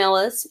 Please email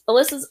us.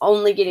 Alyssa's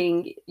only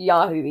getting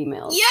Yahoo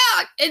emails.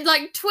 Yeah, and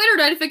like Twitter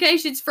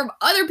notifications from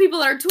other people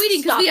that are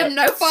tweeting because we have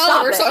no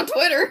followers on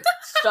Twitter.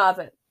 Stop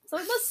it. So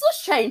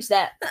let's change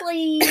that,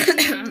 please.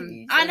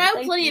 I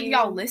know plenty of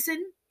y'all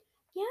listen.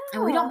 Yeah.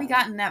 And we don't be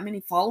gotten that many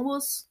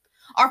followers.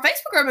 Our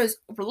Facebook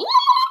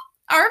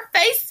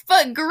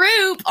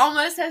group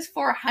almost has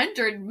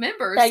 400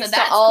 members. Thanks so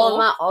that's to all cool. of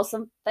my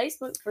awesome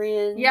Facebook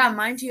friends. Yeah,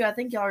 mind you, I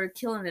think y'all are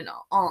killing it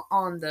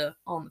on the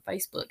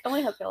Facebook. And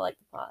we hope y'all like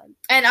the pod.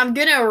 And I'm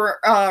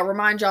gonna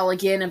remind y'all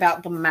again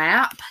about the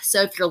map.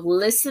 So if you're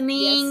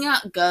listening,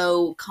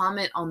 go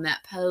comment on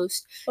that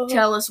post.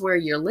 Tell us where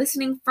you're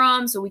listening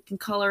from, so we can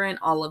color in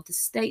all of the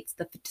states,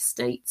 the 50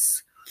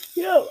 states.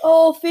 Yeah,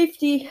 all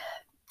 50.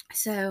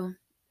 So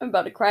I'm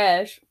about to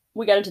crash.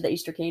 We got into the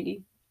Easter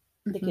candy.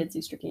 The kids'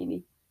 Easter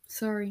candy.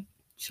 Sorry,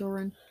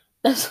 children.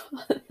 That's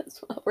why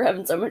we're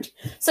having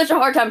such a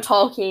hard time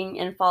talking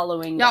and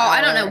following. Y'all,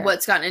 I don't know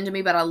what's gotten into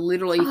me, but I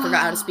literally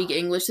forgot how to speak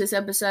English this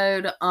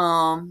episode.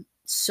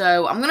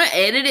 So I'm gonna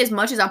edit as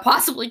much as I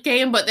possibly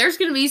can, but there's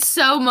gonna be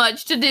so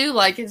much to do.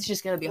 Like it's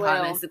just gonna be a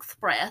hot mess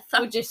express.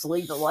 We'll just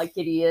leave it like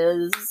it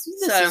is.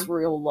 This is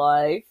real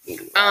life.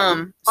 Anyway.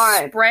 All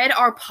right. Spread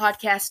our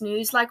podcast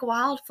news like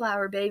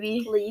wildflower,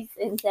 baby. Please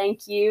and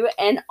thank you.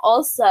 And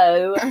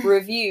also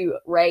review,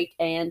 rate,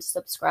 and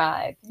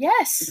subscribe.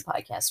 Yes. To the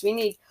podcast. We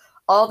need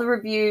all the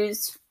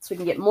reviews so we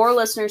can get more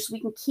listeners so we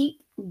can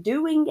keep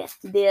doing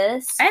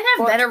this and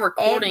have better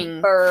recording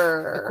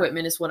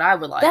equipment is what I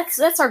would like.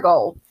 That's our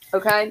goal.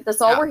 Okay,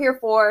 that's all we're here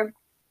for.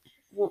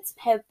 Want some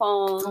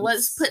headphones.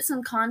 Let's put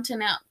some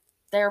content out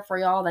there for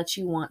y'all that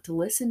you want to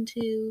listen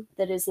to.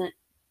 That isn't.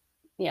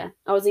 Yeah,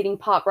 I was eating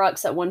Pop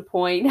Rocks at one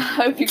point. I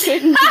hope you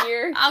couldn't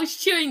hear. I was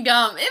chewing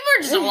gum.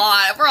 We're just a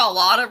lot. We're a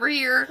lot over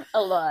here.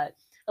 A lot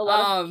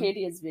of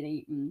candy has been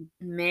eaten.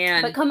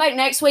 Man, but come back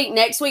next week.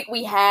 Next week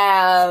we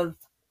have.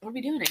 What are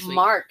we doing next week?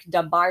 Mark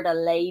de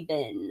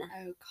Bardeleben.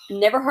 Oh,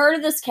 never heard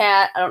of this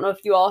cat. I don't know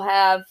if you all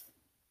have.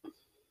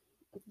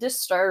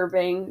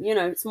 Disturbing. You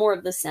know, it's more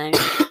of the same.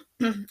 I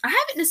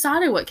haven't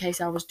decided what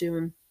case I was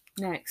doing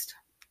next.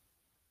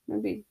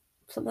 Maybe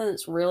something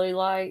that's really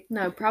light.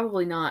 No,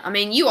 probably not. I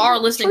mean, you are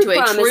listening to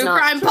a true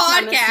crime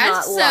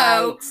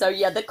podcast, so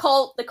yeah, the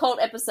cult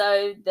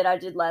episode that I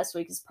did last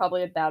week is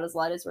probably about as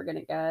light as we're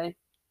gonna go.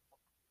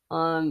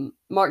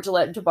 Mark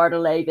de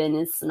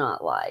Bardeleben is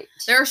not light.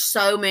 There are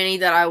so many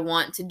that I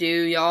want to do,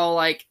 y'all.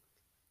 Like,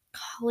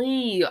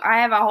 golly, I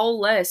have a whole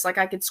list. Like,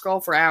 I could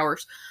scroll for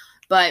hours,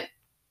 but.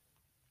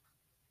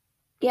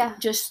 Yeah.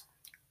 Just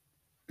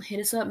hit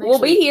us up next week. We'll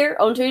be week. here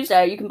on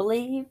Tuesday. You can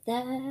believe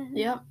that.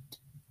 Yep.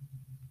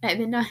 At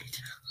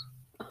midnight.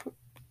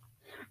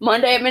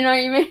 Monday at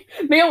midnight, you mean?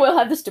 Me and Will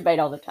have this debate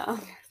all the time.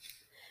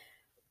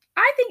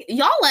 I think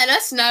y'all let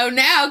us know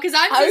now because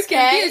I'm just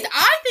confused.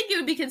 I think it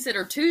would be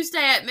considered Tuesday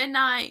at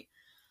midnight.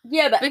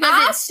 Yeah, but because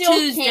I it's still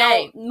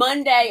Tuesday. Count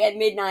Monday at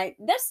midnight.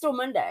 That's still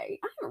Monday.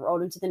 I haven't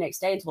rolled into the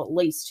next day until at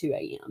least 2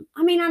 a.m.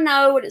 I mean, I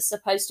know what it's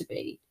supposed to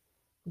be,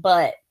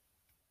 but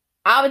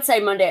I would say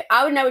Monday.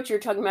 I would know what you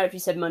were talking about if you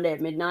said Monday at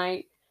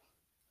midnight,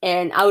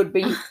 and I would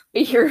be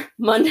here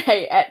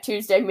Monday at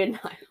Tuesday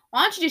midnight.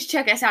 Why don't you just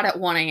check us out at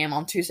 1 a.m.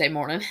 on Tuesday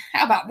morning?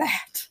 How about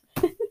that?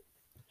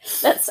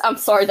 I'm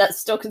sorry, that's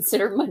still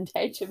considered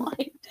Monday to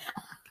me.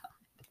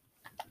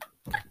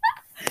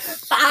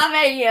 5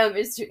 a.m.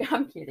 is.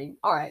 I'm kidding.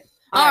 All right.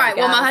 All right.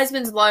 Well, my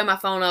husband's blowing my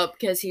phone up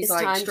because he's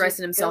like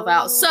stressing himself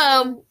out.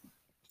 So,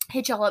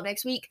 hit y'all up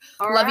next week.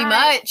 Love you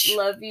much.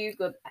 Love you.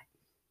 Goodbye.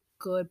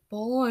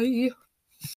 Goodbye.